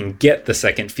 that they can get the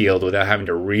second field without having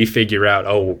to refigure out,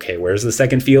 where's the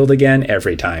second field again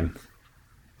every time.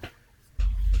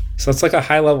 So it's like a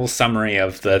high-level summary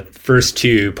of the first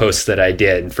two posts that I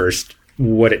did. First,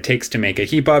 what it takes to make a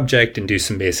heap object and do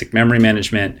some basic memory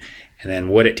management, and then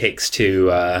what it takes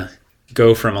to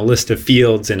go from a list of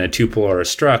fields in a tuple or a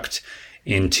struct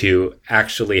into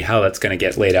actually how that's going to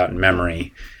get laid out in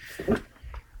memory.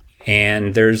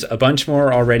 And there's a bunch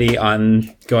more already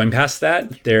on going past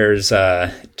that. There's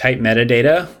type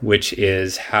metadata, which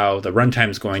is how the runtime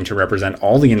is going to represent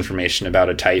all the information about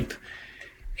a type.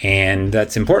 And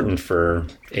that's important for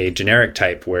a generic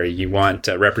type where you want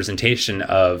a representation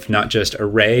of not just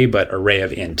array, but array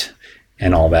of int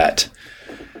and all that.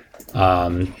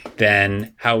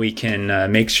 Then how we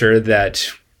can make sure that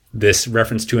this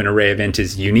reference to an array of int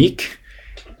is unique,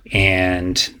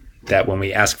 and that when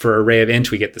we ask for array of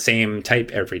int, we get the same type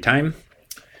every time.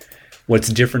 What's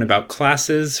different about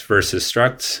classes versus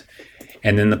structs.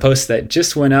 And then the post that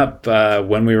just went up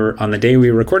when we were on the day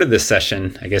we recorded this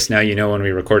session, I guess now you know when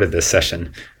we recorded this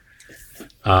session,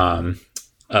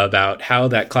 about how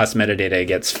that class metadata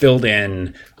gets filled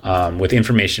in with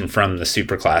information from the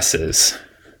superclasses.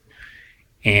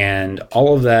 And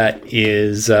all of that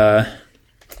is, I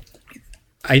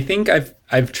think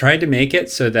I've tried to make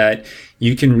it so that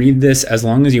you can read this as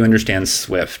long as you understand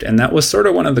Swift. And that was sort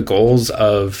of one of the goals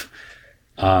of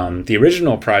the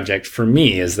original project for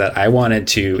me, is that I wanted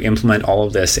to implement all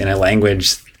of this in a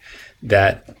language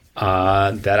that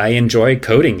I enjoy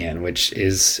coding in, which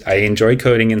is I enjoy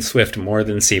coding in Swift more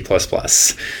than C++. C++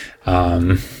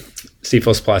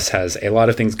 has a lot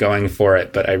of things going for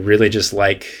it, but I really just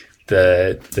like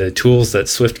the tools that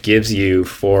Swift gives you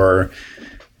for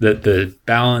the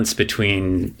balance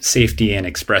between safety and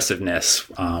expressiveness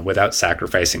without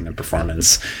sacrificing the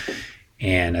performance.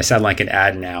 And I sound like an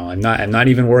ad now. I'm not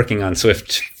even working on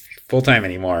Swift full-time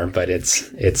anymore, but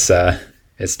it's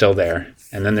still there.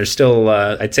 And then there's still,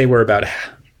 I'd say we're about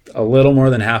a little more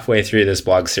than halfway through this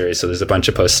blog series, so there's a bunch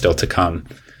of posts still to come.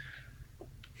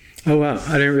 Oh, wow.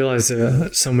 I didn't realize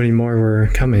so many more were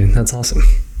coming. That's awesome.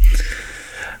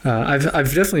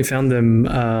 I've definitely found them,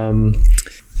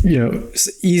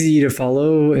 easy to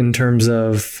follow in terms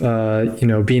of,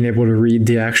 being able to read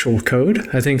the actual code.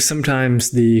 I think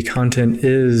sometimes the content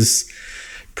is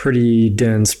pretty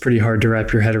dense, pretty hard to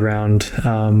wrap your head around.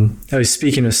 I was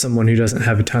speaking as someone who doesn't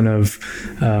have a ton of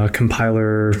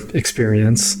compiler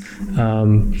experience,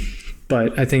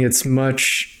 but I think it's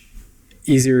much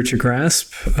easier to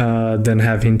grasp than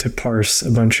having to parse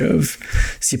a bunch of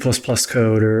C++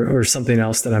 code or something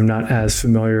else that I'm not as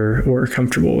familiar or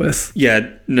comfortable with. Yeah,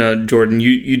 no, Jordan,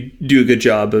 you do a good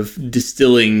job of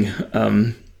distilling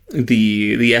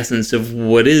the essence of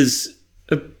what is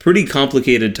a pretty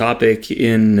complicated topic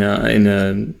in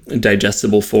a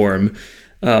digestible form.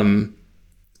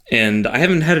 And I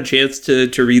haven't had a chance to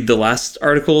read the last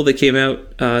article that came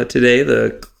out today,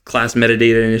 the class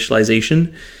metadata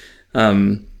initialization.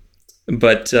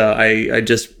 But I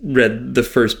just read the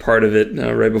first part of it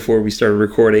right before we started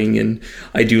recording, and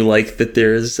I do like that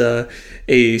there's a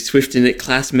Swift init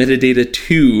class metadata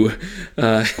 2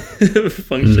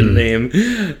 function name,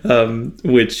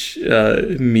 which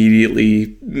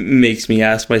immediately makes me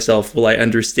ask myself, will I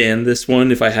understand this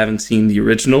one if I haven't seen the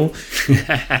original?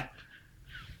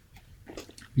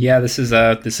 Yeah, this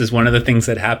is one of the things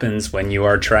that happens when you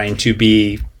are trying to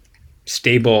be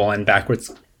stable and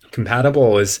backwards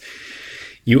compatible, is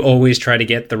you always try to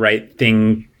get the right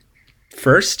thing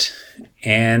first,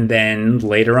 and then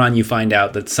later on you find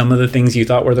out that some of the things you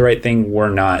thought were the right thing were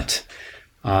not.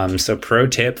 So pro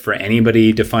tip for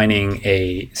anybody defining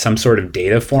some sort of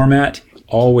data format,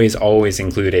 always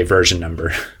include a version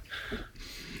number.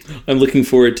 I'm looking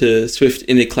forward to Swift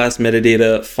init class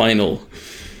metadata final.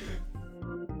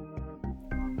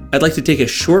 I'd like to take a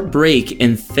short break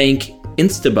and thank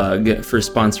Instabug for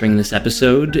sponsoring this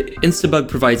episode. Instabug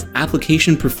provides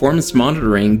application performance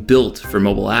monitoring built for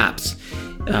mobile apps.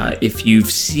 If you've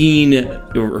seen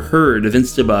or heard of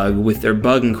Instabug with their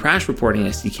bug and crash reporting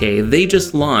SDK, they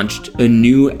just launched a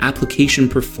new application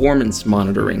performance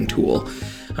monitoring tool.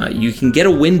 You can get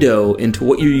a window into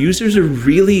what your users are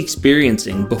really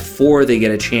experiencing before they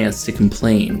get a chance to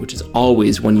complain, which is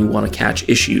always when you want to catch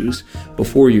issues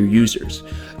before your users.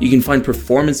 You can find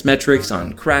performance metrics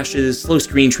on crashes, slow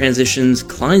screen transitions,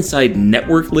 client-side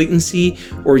network latency,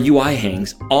 or UI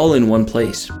hangs, all in one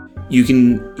place. You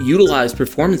can utilize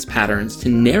performance patterns to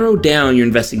narrow down your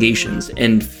investigations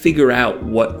and figure out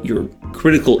what your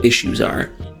critical issues are.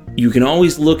 You can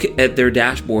always look at their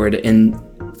dashboard and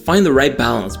find the right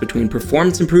balance between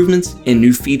performance improvements and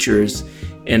new features,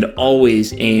 and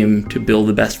always aim to build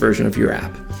the best version of your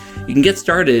app. You can get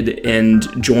started and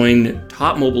join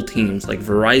top mobile teams like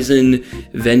Verizon,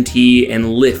 Venti, and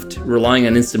Lyft, relying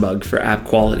on Instabug for app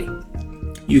quality.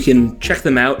 You can check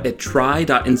them out at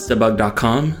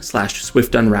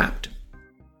try.instabug.com/SwiftUnwrapped.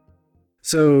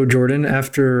 So, Jordan,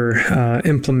 after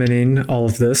implementing all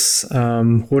of this,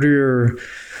 what are your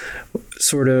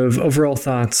sort of overall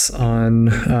thoughts on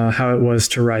how it was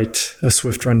to write a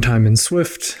Swift runtime in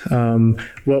Swift?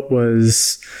 What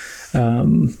was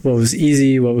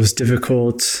easy? What was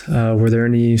difficult? Were there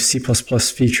any C++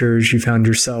 features you found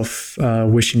yourself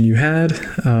wishing you had?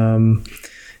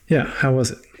 How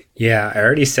was it? Yeah, I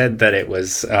already said that it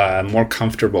was more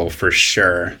comfortable for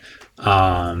sure.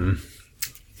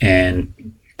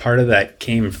 And part of that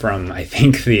came from, I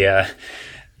think, the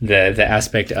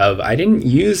aspect of I didn't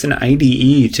use an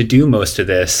IDE to do most of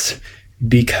this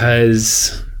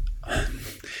because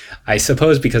I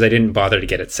didn't bother to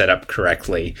get it set up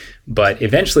correctly. But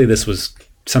eventually this was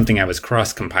something I was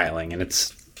cross-compiling, and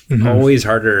it's always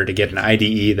harder to get an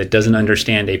IDE that doesn't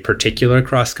understand a particular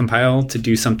cross-compile to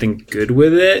do something good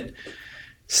with it.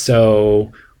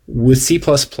 So with C++,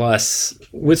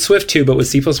 with Swift too, but with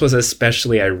C++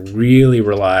 especially, I really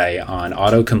rely on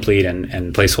autocomplete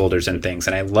and placeholders and things.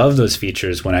 And I love those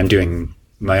features when I'm doing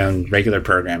my own regular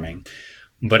programming.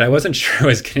 But I wasn't sure I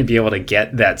was going to be able to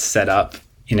get that set up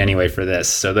in any way for this.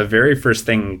 So the very first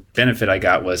benefit I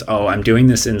got was, I'm doing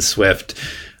this in Swift.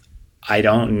 I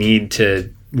don't need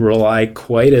to rely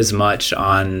quite as much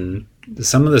on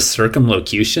some of the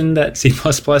circumlocution that C++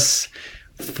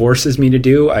 forces me to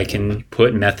do. I can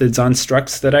put methods on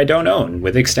structs that I don't own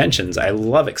with extensions. I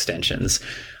love extensions.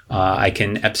 I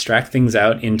can abstract things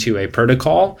out into a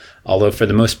protocol, although for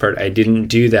the most part, I didn't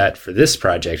do that for this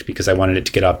project because I wanted it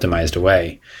to get optimized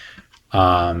away.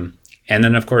 And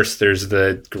then, of course, there's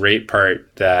the great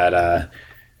part that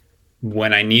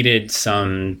when I needed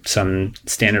some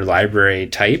standard library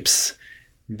types,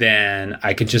 then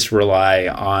I could just rely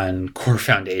on Core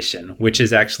Foundation, which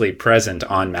is actually present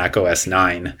on Mac OS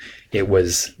 9. It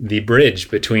was the bridge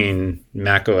between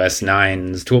Mac OS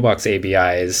 9's Toolbox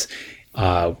APIs,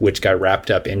 which got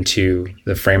wrapped up into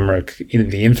the framework,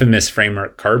 the infamous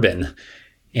framework Carbon,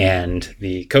 and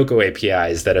the Cocoa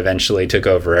APIs that eventually took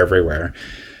over everywhere.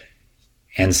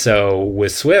 And so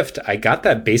with Swift, I got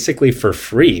that basically for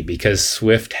free because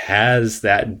Swift has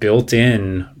that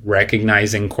built-in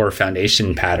recognizing Core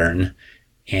Foundation pattern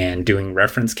and doing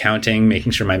reference counting,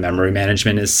 making sure my memory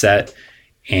management is set,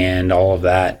 and all of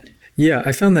that. Yeah,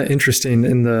 I found that interesting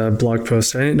in the blog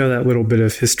post. I didn't know that little bit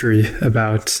of history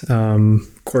about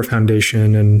Core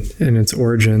Foundation and its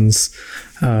origins.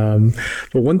 But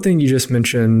one thing you just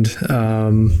mentioned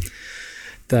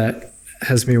that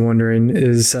has me wondering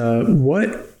is what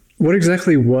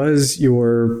exactly was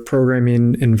your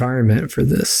programming environment for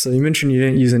this? So you mentioned you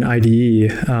didn't use an IDE,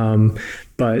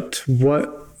 but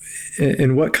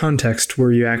in what context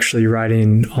were you actually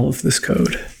writing all of this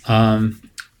code?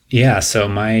 So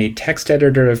my text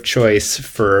editor of choice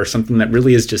for something that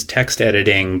really is just text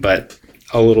editing, but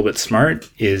a little bit smart,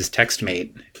 is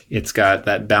TextMate. It's got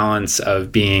that balance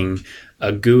of being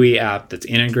a GUI app that's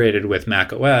integrated with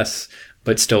Mac OS,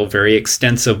 but still very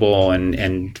extensible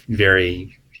and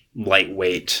very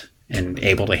lightweight and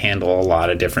able to handle a lot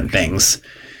of different things.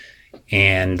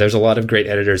 And there's a lot of great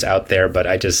editors out there, but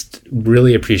I just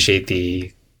really appreciate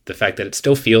the fact that it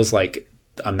still feels like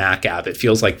a Mac app. It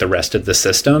feels like the rest of the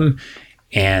system,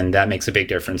 and that makes a big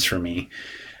difference for me.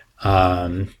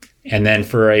 And then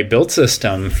for a build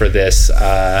system for this,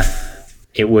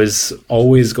 it was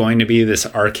always going to be this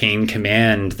arcane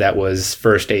command that was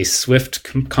first a Swift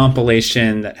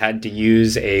compilation that had to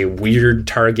use a weird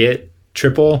target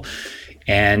triple,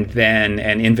 and then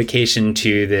an invocation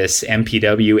to this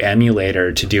MPW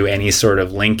emulator to do any sort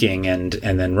of linking and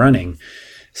then running.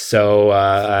 So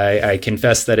I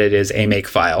confess that it is a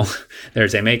makefile.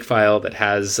 There's a makefile that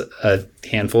has a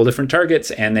handful of different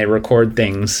targets, and they record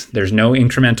things. There's no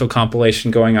incremental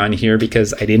compilation going on here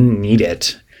because I didn't need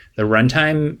it. The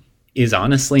runtime is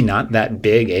honestly not that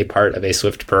big a part of a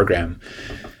Swift program.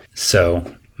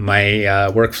 So my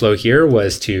workflow here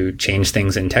was to change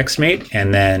things in TextMate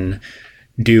and then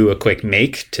do a quick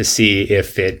make to see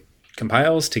if it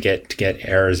compiles to get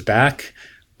errors back.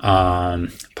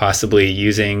 Possibly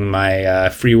using my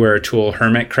freeware tool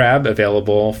Hermit Crab,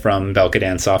 available from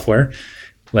Belkadan Software.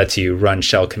 Lets you run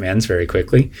shell commands very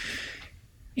quickly.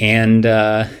 And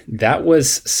that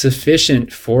was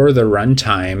sufficient for the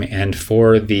runtime and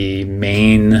for the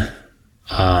main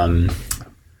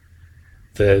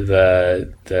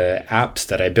the apps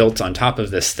that I built on top of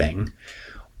this thing.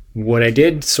 What I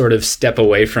did sort of step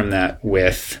away from that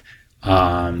with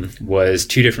was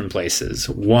two different places.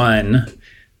 One,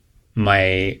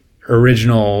 my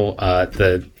original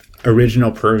the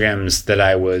original programs that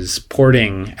I was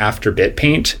porting after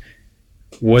BitPaint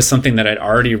was something that I'd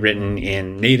already written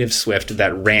in native Swift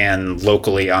that ran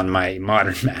locally on my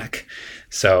modern Mac.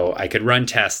 So I could run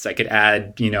tests, I could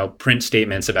add, print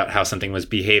statements about how something was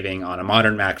behaving on a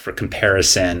modern Mac for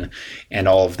comparison and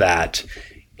all of that.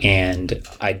 And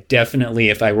I definitely,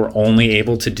 if I were only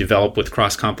able to develop with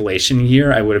cross-compilation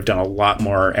here, I would have done a lot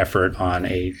more effort on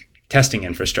a testing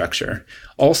infrastructure.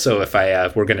 Also, if I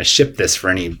were going to ship this for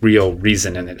any real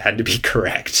reason and it had to be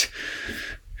correct.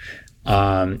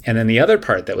 And then the other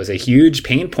part that was a huge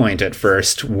pain point at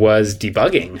first was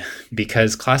debugging,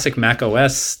 because classic Mac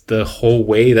OS, the whole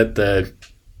way that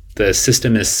the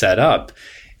system is set up,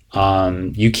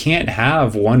 you can't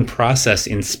have one process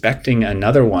inspecting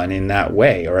another one in that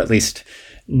way, or at least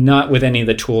not with any of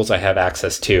the tools I have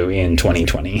access to in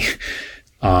 2020.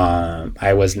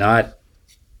 I was not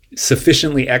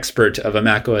sufficiently expert of a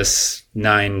Mac OS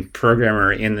 9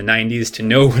 programmer in the 90s to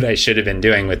know what I should have been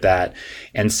doing with that.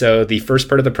 And so the first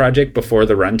part of the project before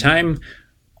the runtime,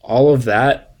 all of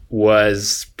that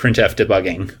was printf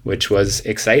debugging, which was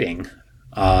exciting.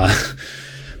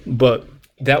 But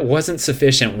that wasn't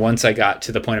sufficient once I got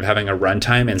to the point of having a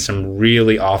runtime and some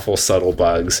really awful subtle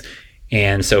bugs.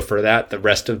 And so for that, the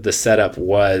rest of the setup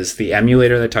was the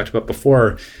emulator that I talked about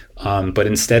before. But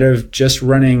instead of just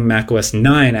running macOS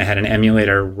 9, I had an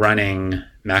emulator running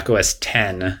macOS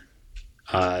 10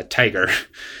 Tiger,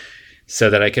 so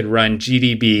that I could run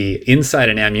GDB inside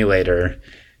an emulator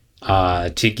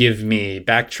to give me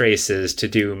backtraces to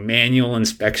do manual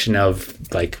inspection of,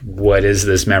 like, what is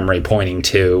this memory pointing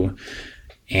to?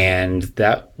 And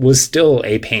that was still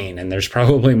a pain. And there's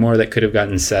probably more that could have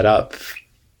gotten set up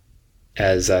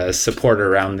support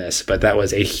around this, but that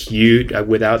was a huge.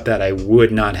 Without that, I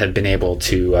would not have been able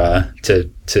to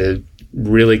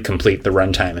really complete the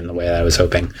runtime in the way I was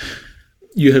hoping.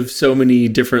 You have so many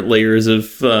different layers of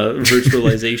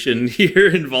virtualization here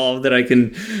involved that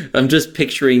I'm just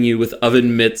picturing you with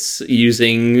oven mitts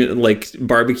using like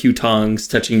barbecue tongs,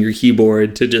 touching your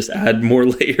keyboard to just add more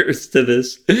layers to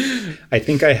this. I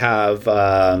think I have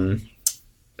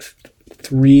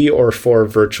 3 or 4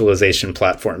 virtualization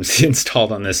platforms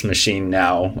installed on this machine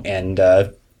now, and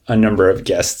a number of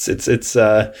guests. It's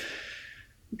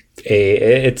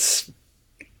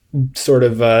sort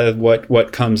of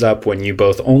what comes up when you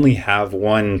both only have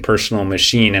one personal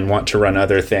machine and want to run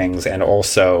other things, and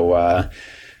also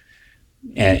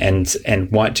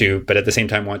and want to, but at the same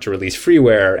time want to release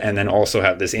freeware, and then also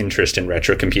have this interest in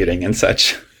retro computing and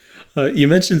such. You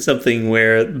mentioned something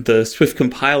where the Swift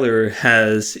compiler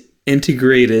has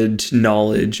integrated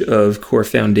knowledge of Core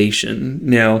Foundation.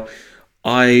 Now,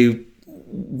 I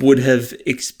would have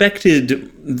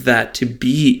expected that to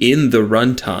be in the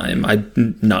runtime.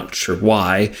 I'm not sure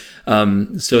why.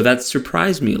 So that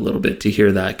surprised me a little bit to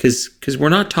hear that, because we're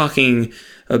not talking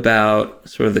about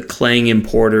sort of the Clang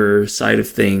importer side of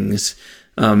things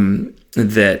that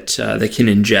can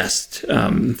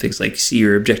ingest things like C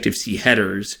or Objective-C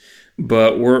headers,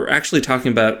 but we're actually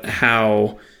talking about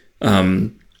how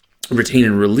retain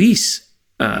and release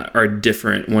are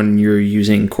different when you're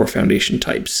using Core Foundation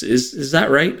types. Is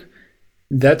that right?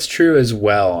 That's true as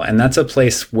well. And that's a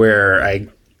place where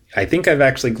I think I've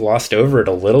actually glossed over it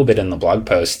a little bit in the blog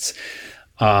posts.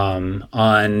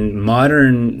 On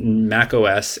modern Mac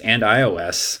OS and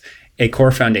iOS, a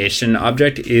Core Foundation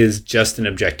object is just an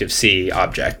Objective-C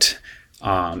object.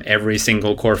 Every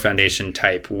single Core Foundation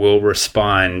type will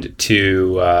respond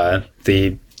to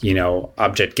the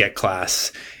object get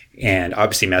class and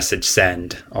obviously message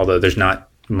send, although there's not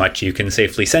much you can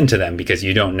safely send to them because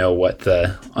you don't know what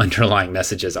the underlying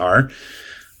messages are,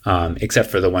 except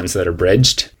for the ones that are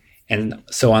bridged. And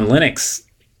so on Linux,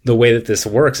 the way that this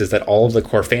works is that all of the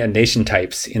Core Foundation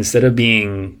types, instead of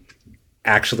being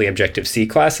actually Objective-C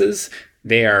classes,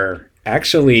 they are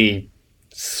actually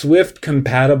Swift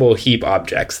compatible heap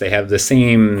objects. They have the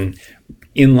same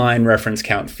inline reference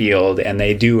count field, and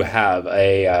they do have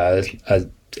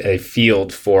a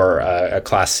field for a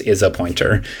class is a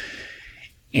pointer.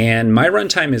 And my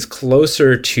runtime is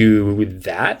closer to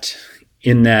that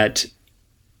in that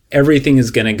everything is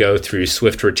going to go through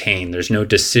Swift retain. There's no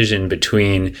decision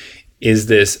between, is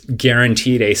this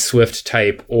guaranteed a Swift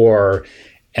type or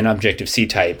an Objective-C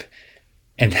type?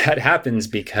 And that happens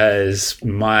because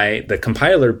the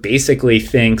compiler basically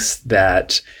thinks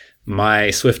that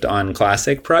my Swift on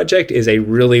Classic project is a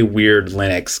really weird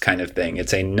Linux kind of thing.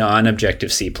 It's a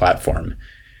non-Objective-C platform.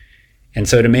 And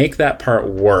so to make that part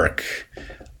work,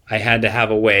 I had to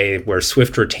have a way where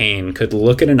Swift retain could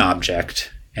look at an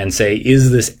object and say,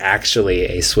 is this actually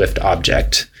a Swift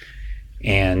object?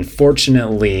 And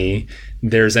fortunately,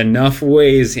 there's enough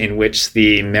ways in which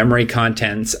the memory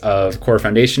contents of Core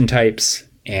Foundation types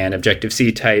and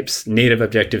Objective-C types, native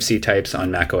Objective-C types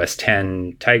on Mac OS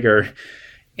X Tiger,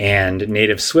 and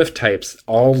native Swift types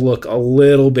all look a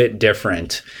little bit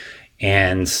different.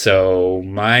 And so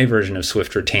my version of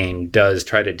Swift retain does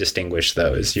try to distinguish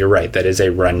those. You're right, that is a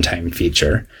runtime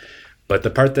feature. But the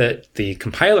part that the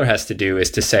compiler has to do is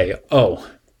to say, oh,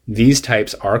 these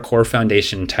types are Core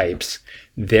Foundation types,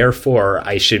 therefore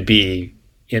I should be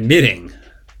emitting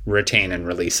retain and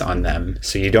release on them.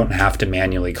 So you don't have to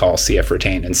manually call CF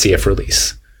retain and CF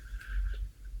release.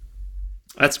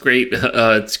 That's great.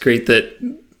 It's great that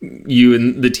you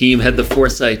and the team had the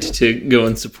foresight to go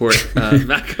and support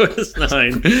Mac OS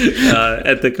 9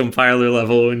 at the compiler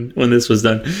level when this was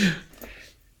done.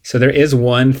 So there is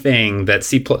one thing that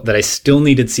that I still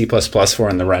needed C++ for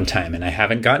in the runtime, and I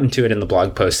haven't gotten to it in the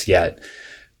blog posts yet,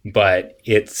 but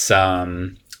it's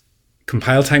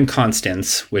compile time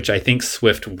constants, which I think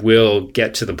Swift will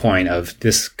get to the point of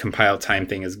this compile time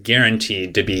thing is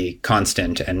guaranteed to be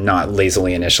constant and not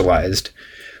lazily initialized.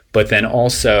 But then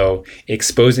also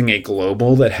exposing a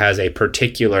global that has a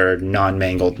particular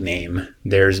non-mangled name.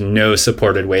 There's no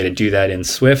supported way to do that in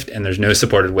Swift, and there's no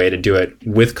supported way to do it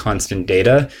with constant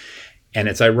data. And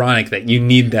it's ironic that you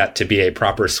need that to be a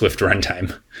proper Swift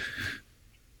runtime.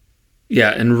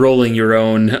 Yeah, and rolling your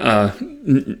own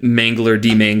mangler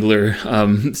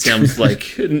demangler sounds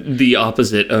like the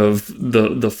opposite of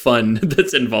the fun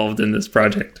that's involved in this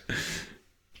project.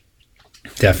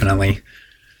 Definitely.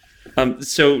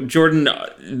 So, Jordan,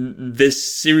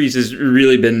 this series has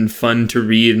really been fun to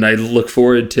read, and I look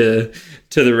forward to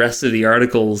the rest of the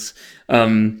articles.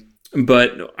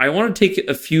 But I want to take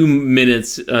a few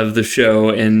minutes of the show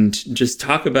and just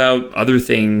talk about other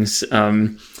things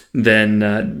than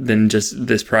just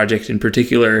this project in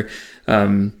particular.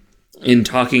 In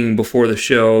talking before the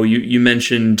show, you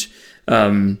mentioned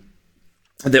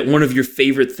that one of your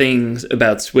favorite things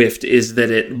about Swift is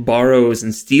that it borrows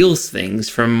and steals things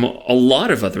from a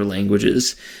lot of other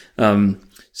languages.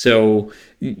 So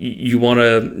you want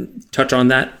to touch on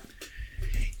that?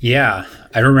 Yeah,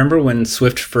 I remember when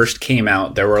Swift first came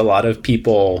out, there were a lot of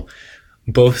people,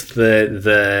 both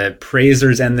the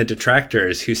praisers and the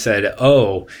detractors, who said,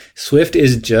 oh, Swift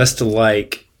is just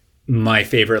like my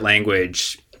favorite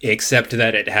language, except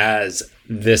that it has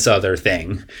this other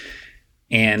thing.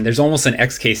 And there's almost an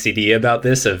XKCD about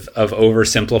this of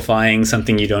oversimplifying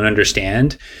something you don't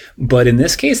understand. But in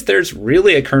this case, there's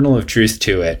really a kernel of truth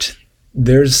to it.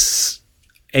 There's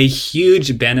a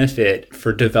huge benefit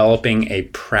for developing a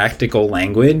practical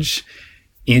language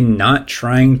in not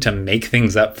trying to make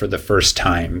things up for the first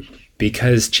time,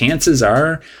 because chances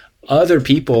are other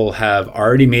people have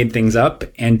already made things up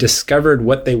and discovered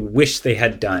what they wish they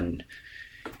had done.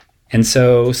 And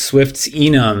so Swift's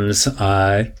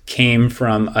enums came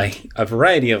from a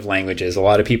variety of languages. A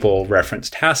lot of people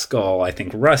referenced Haskell. I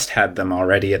think Rust had them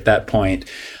already at that point.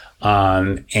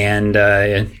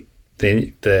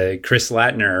 The Chris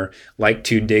Latner liked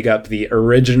to dig up the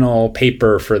original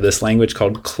paper for this language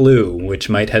called Clue, which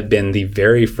might have been the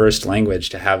very first language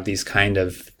to have these kind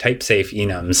of type-safe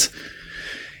enums.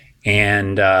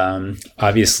 And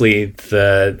obviously,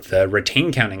 the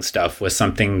retain counting stuff was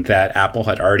something that Apple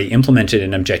had already implemented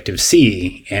in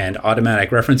Objective-C, and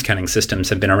automatic reference counting systems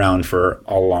have been around for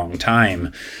a long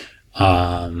time,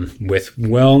 with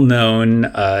well-known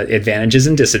advantages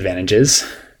and disadvantages.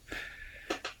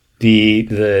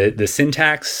 The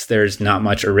syntax, there's not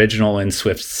much original in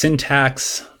Swift's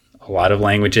syntax. A lot of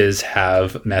languages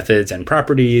have methods and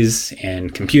properties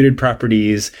and computed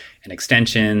properties and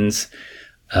extensions.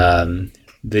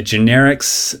 The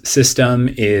generics system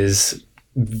is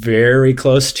very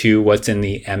close to what's in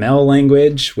the ML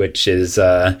language, which is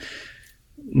a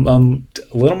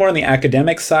little more on the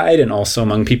academic side and also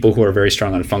among people who are very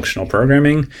strong on functional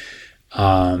programming.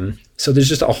 So there's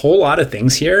just a whole lot of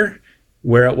things here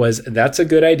where it was, that's a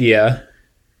good idea.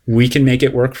 We can make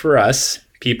it work for us.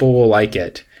 People will like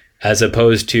it. As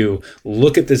opposed to,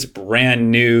 look at this brand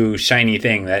new shiny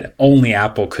thing that only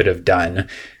Apple could have done.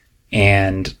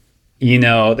 And, you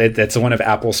know, that's one of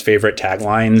Apple's favorite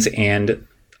taglines. And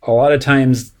a lot of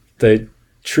times the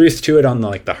truth to it on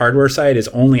the hardware side is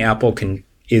only Apple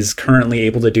is currently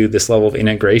able to do this level of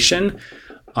integration.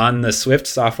 On the Swift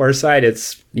software side,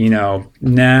 it's,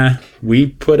 we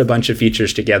put a bunch of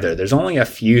features together. There's only a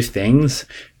few things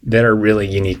that are really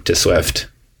unique to Swift.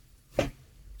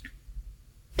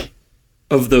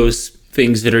 Of those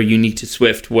things that are unique to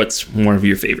Swift, what's one of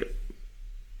your favorite?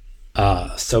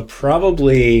 So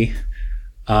probably,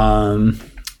 I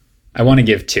want to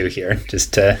give two here,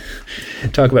 just to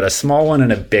talk about a small one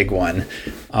and a big one.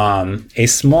 A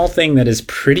small thing that is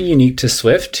pretty unique to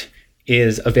Swift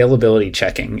is availability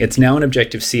checking. It's now in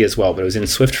Objective-C as well, but it was in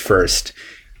Swift first.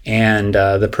 And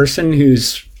the person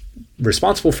who's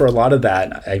responsible for a lot of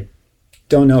that, I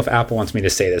don't know if Apple wants me to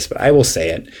say this, but I will say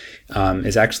it,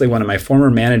 is actually one of my former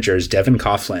managers, Devin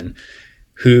Coughlin,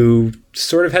 who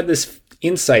sort of had this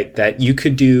insight that you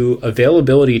could do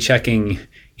availability checking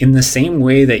in the same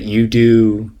way that you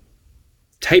do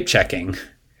type checking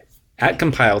at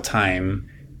compile time,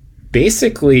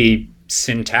 basically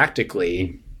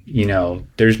syntactically.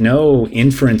 There's no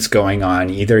inference going on.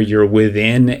 Either you're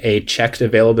within a checked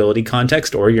availability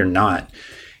context or you're not.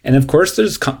 And of course,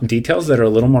 there's details that are a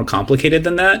little more complicated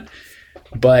than that.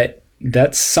 But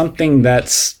that's something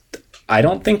I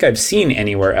don't think I've seen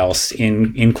anywhere else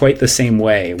in quite the same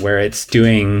way, where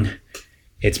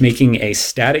it's making a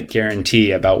static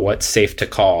guarantee about what's safe to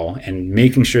call and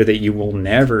making sure that you will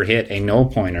never hit a null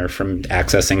pointer from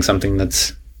accessing something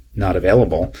that's not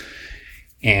available.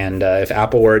 And if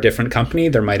Apple were a different company,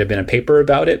 there might have been a paper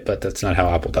about it, but that's not how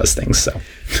Apple does things. So,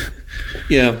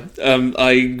 yeah,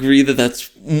 I agree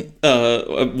that's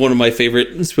one of my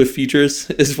favorite Swift features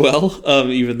as well.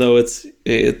 Even though it's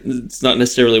not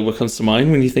necessarily what comes to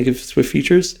mind when you think of Swift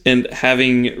features. And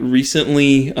having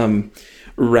recently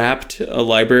wrapped a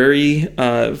library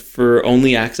for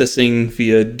only accessing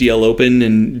via DLOpen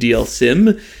and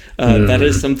DLSim. That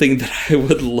is something that I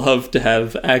would love to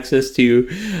have access to,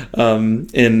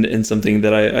 and something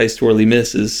that I sorely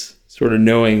miss is sort of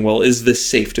knowing, well, is this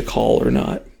safe to call or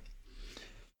not?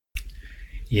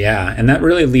 Yeah, and that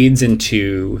really leads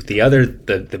into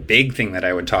the big thing that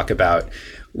I would talk about,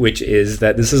 which is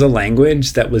that this is a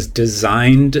language that was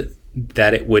designed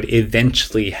that it would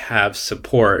eventually have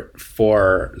support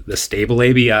for the stable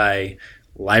ABI,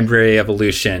 library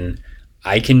evolution.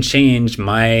 I can change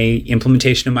my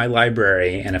implementation of my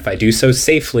library, and if I do so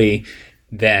safely,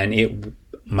 then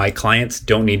my clients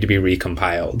don't need to be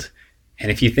recompiled.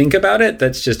 And if you think about it,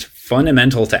 that's just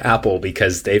fundamental to Apple,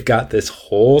 because they've got this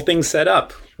whole thing set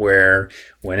up where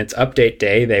when it's update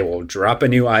day, they will drop a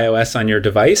new iOS on your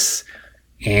device,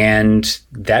 and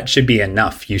that should be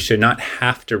enough. You should not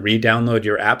have to re-download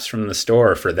your apps from the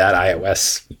store for that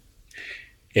iOS.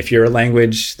 If you're a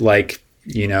language like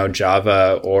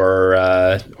Java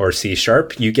or C#,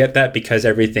 you get that because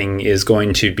everything is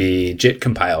going to be JIT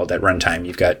compiled at runtime.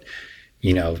 You've got,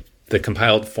 the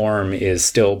compiled form is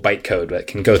still bytecode that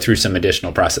can go through some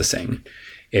additional processing.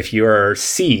 If you're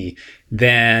C,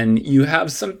 then you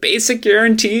have some basic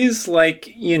guarantees,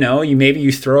 like,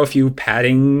 you throw a few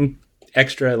padding,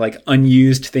 extra like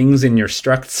unused things in your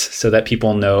structs so that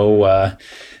people know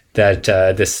that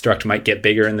this struct might get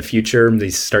bigger in the future. They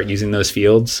start using those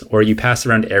fields, or you pass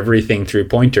around everything through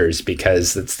pointers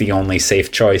because it's the only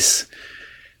safe choice.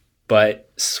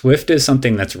 But Swift is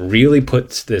something that's really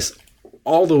puts this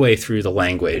all the way through the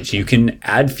language. You can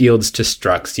add fields to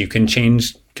structs. You can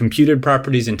change computed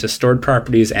properties into stored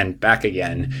properties and back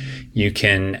again. You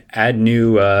can add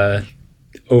new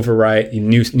override,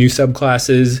 new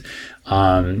subclasses.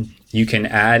 You can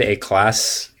add a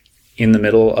class in the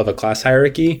middle of a class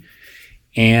hierarchy.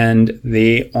 And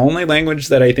the only language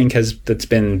that I think that's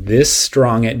been this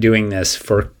strong at doing this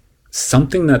for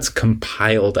something that's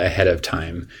compiled ahead of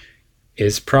time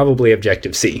is probably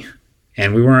Objective-C.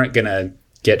 And we weren't going to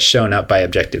get shown up by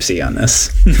Objective-C on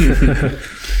this.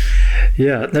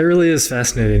 Yeah, that really is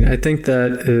fascinating. I think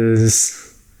that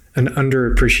is an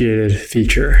underappreciated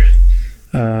feature.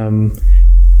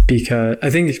 Because I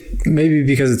think maybe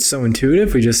because it's so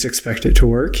intuitive, we just expect it to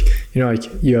work. Like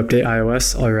you update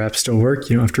iOS, all your apps still work.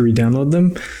 You don't have to re-download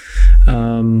them.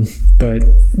 But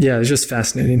yeah, it's just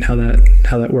fascinating how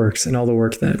that works and all the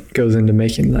work that goes into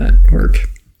making that work.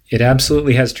 It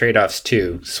absolutely has trade-offs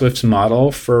too. Swift's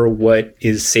model for what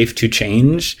is safe to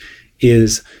change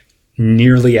is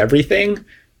nearly everything,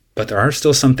 but there are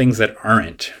still some things that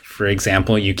aren't. For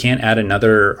example, you can't add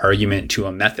another argument to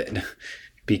a method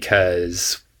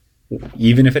because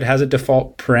even if it has a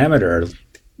default parameter,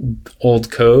 old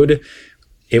code,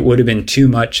 it would have been too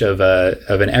much of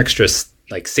an extra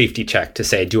like safety check to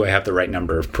say, do I have the right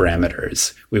number of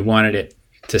parameters? We wanted it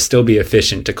to still be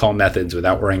efficient to call methods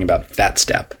without worrying about that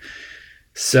step.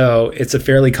 So it's a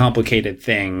fairly complicated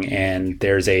thing, and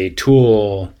there's a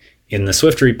tool in the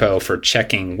Swift repo for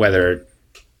checking whether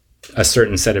a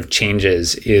certain set of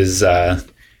changes is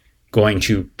going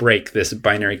to break this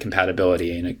binary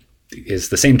compatibility, and it is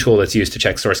the same tool that's used to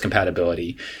check source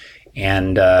compatibility.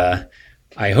 And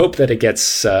I hope that it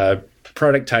gets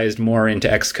productized more into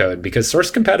Xcode, because source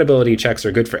compatibility checks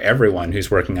are good for everyone who's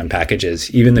working on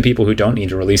packages, even the people who don't need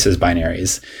to release as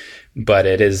binaries. But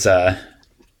it is,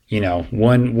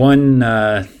 one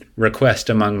request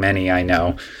among many, I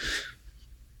know.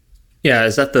 Yeah,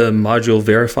 is that the module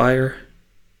verifier?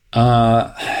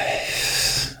 I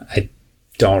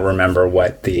don't remember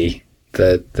what the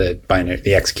binary,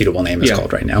 the executable name is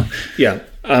called right now. Yeah.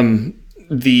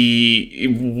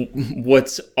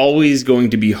 What's always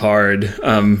going to be hard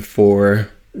for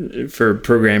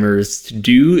programmers to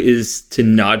do is to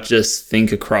not just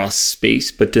think across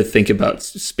space, but to think about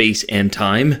space and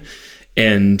time.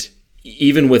 And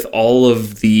even with all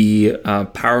of the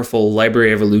powerful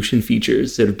library evolution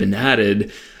features that have been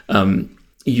added,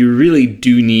 you really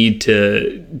do need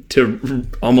to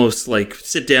almost like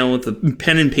sit down with a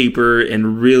pen and paper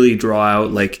and really draw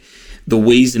out like the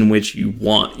ways in which you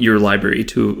want your library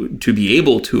to be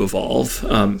able to evolve,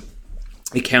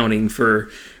 accounting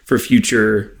for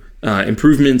future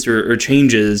improvements or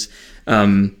changes,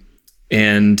 and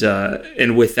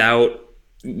without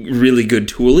really good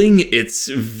tooling, it's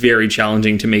very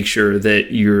challenging to make sure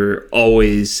that you're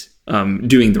always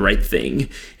doing the right thing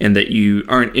and that you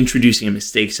aren't introducing a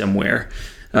mistake somewhere.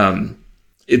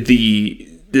 The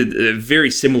very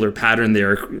similar pattern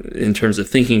there in terms of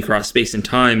thinking across space and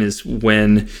time is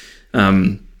when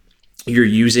you're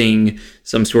using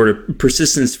some sort of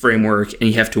persistence framework and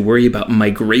you have to worry about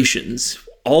migrations.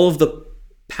 All of the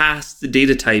past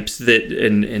data types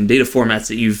and data formats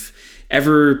that you've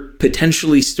ever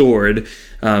potentially stored,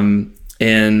 and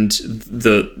now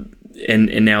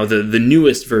the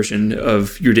newest version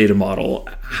of your data model.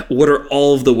 What are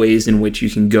all of the ways in which you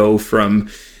can go from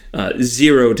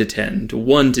 0 to 10 to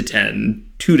 1 to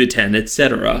 10, 2 to 10,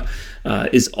 etc.,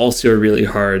 is also a really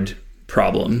hard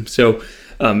problem. So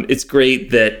it's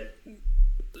great that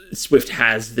Swift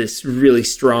has this really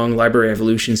strong library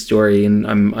evolution story, and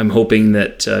I'm hoping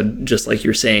that just like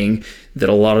you're saying, that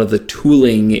a lot of the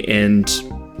tooling and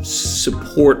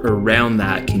support around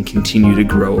that can continue to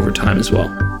grow over time as well.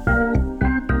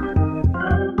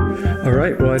 All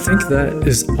right, well, I think that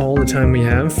is all the time we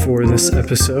have for this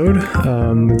episode.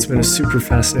 It's been a super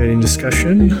fascinating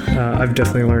discussion. I've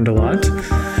definitely learned a lot.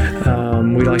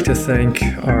 We'd like to thank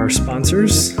our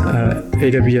sponsors,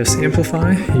 AWS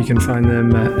Amplify. You can find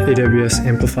them at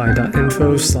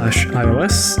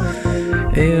awsamplify.info/iOS,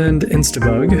 and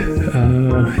Instabug.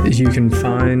 You can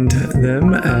find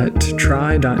them at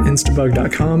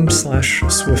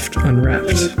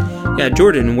try.instabug.com/SwiftUnwrapped. Yeah,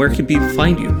 Jordan, where can people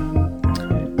find you?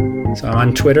 So I'm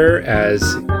on Twitter as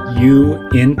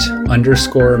uint_min.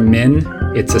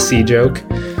 It's a C joke.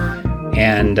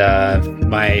 And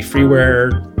my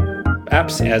freeware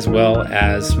apps, as well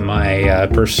as my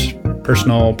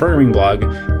personal programming blog,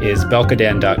 is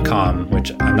belkadan.com,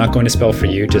 which I'm not going to spell for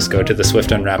you. Just go to the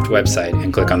Swift Unwrapped website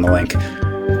and click on the link.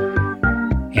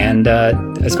 And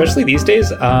especially these days,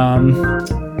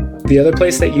 the other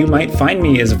place that you might find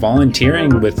me is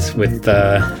volunteering with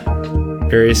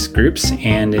various groups,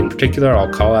 and in particular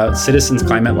I'll call out Citizens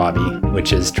Climate Lobby,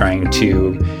 which is trying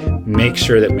to make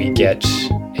sure that we get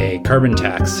a carbon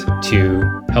tax to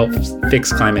help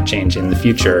fix climate change in the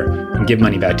future and give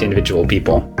money back to individual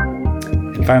people.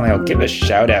 And finally, I'll give a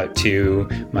shout out to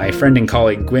my friend and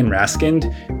colleague Gwyn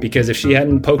Raskind, because if she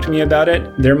hadn't poked me about it,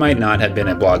 there might not have been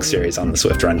a blog series on the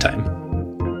Swift Runtime.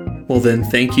 Well then,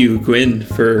 thank you, Gwyn,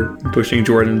 for pushing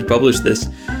Jordan to publish this.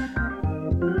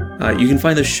 You can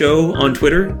find the show on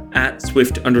Twitter at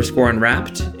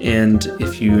Swift_Unwrapped. And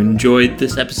if you enjoyed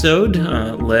this episode,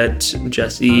 let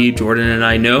Jesse, Jordan, and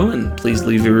I know, and please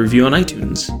leave a review on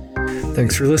iTunes.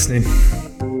 Thanks for listening.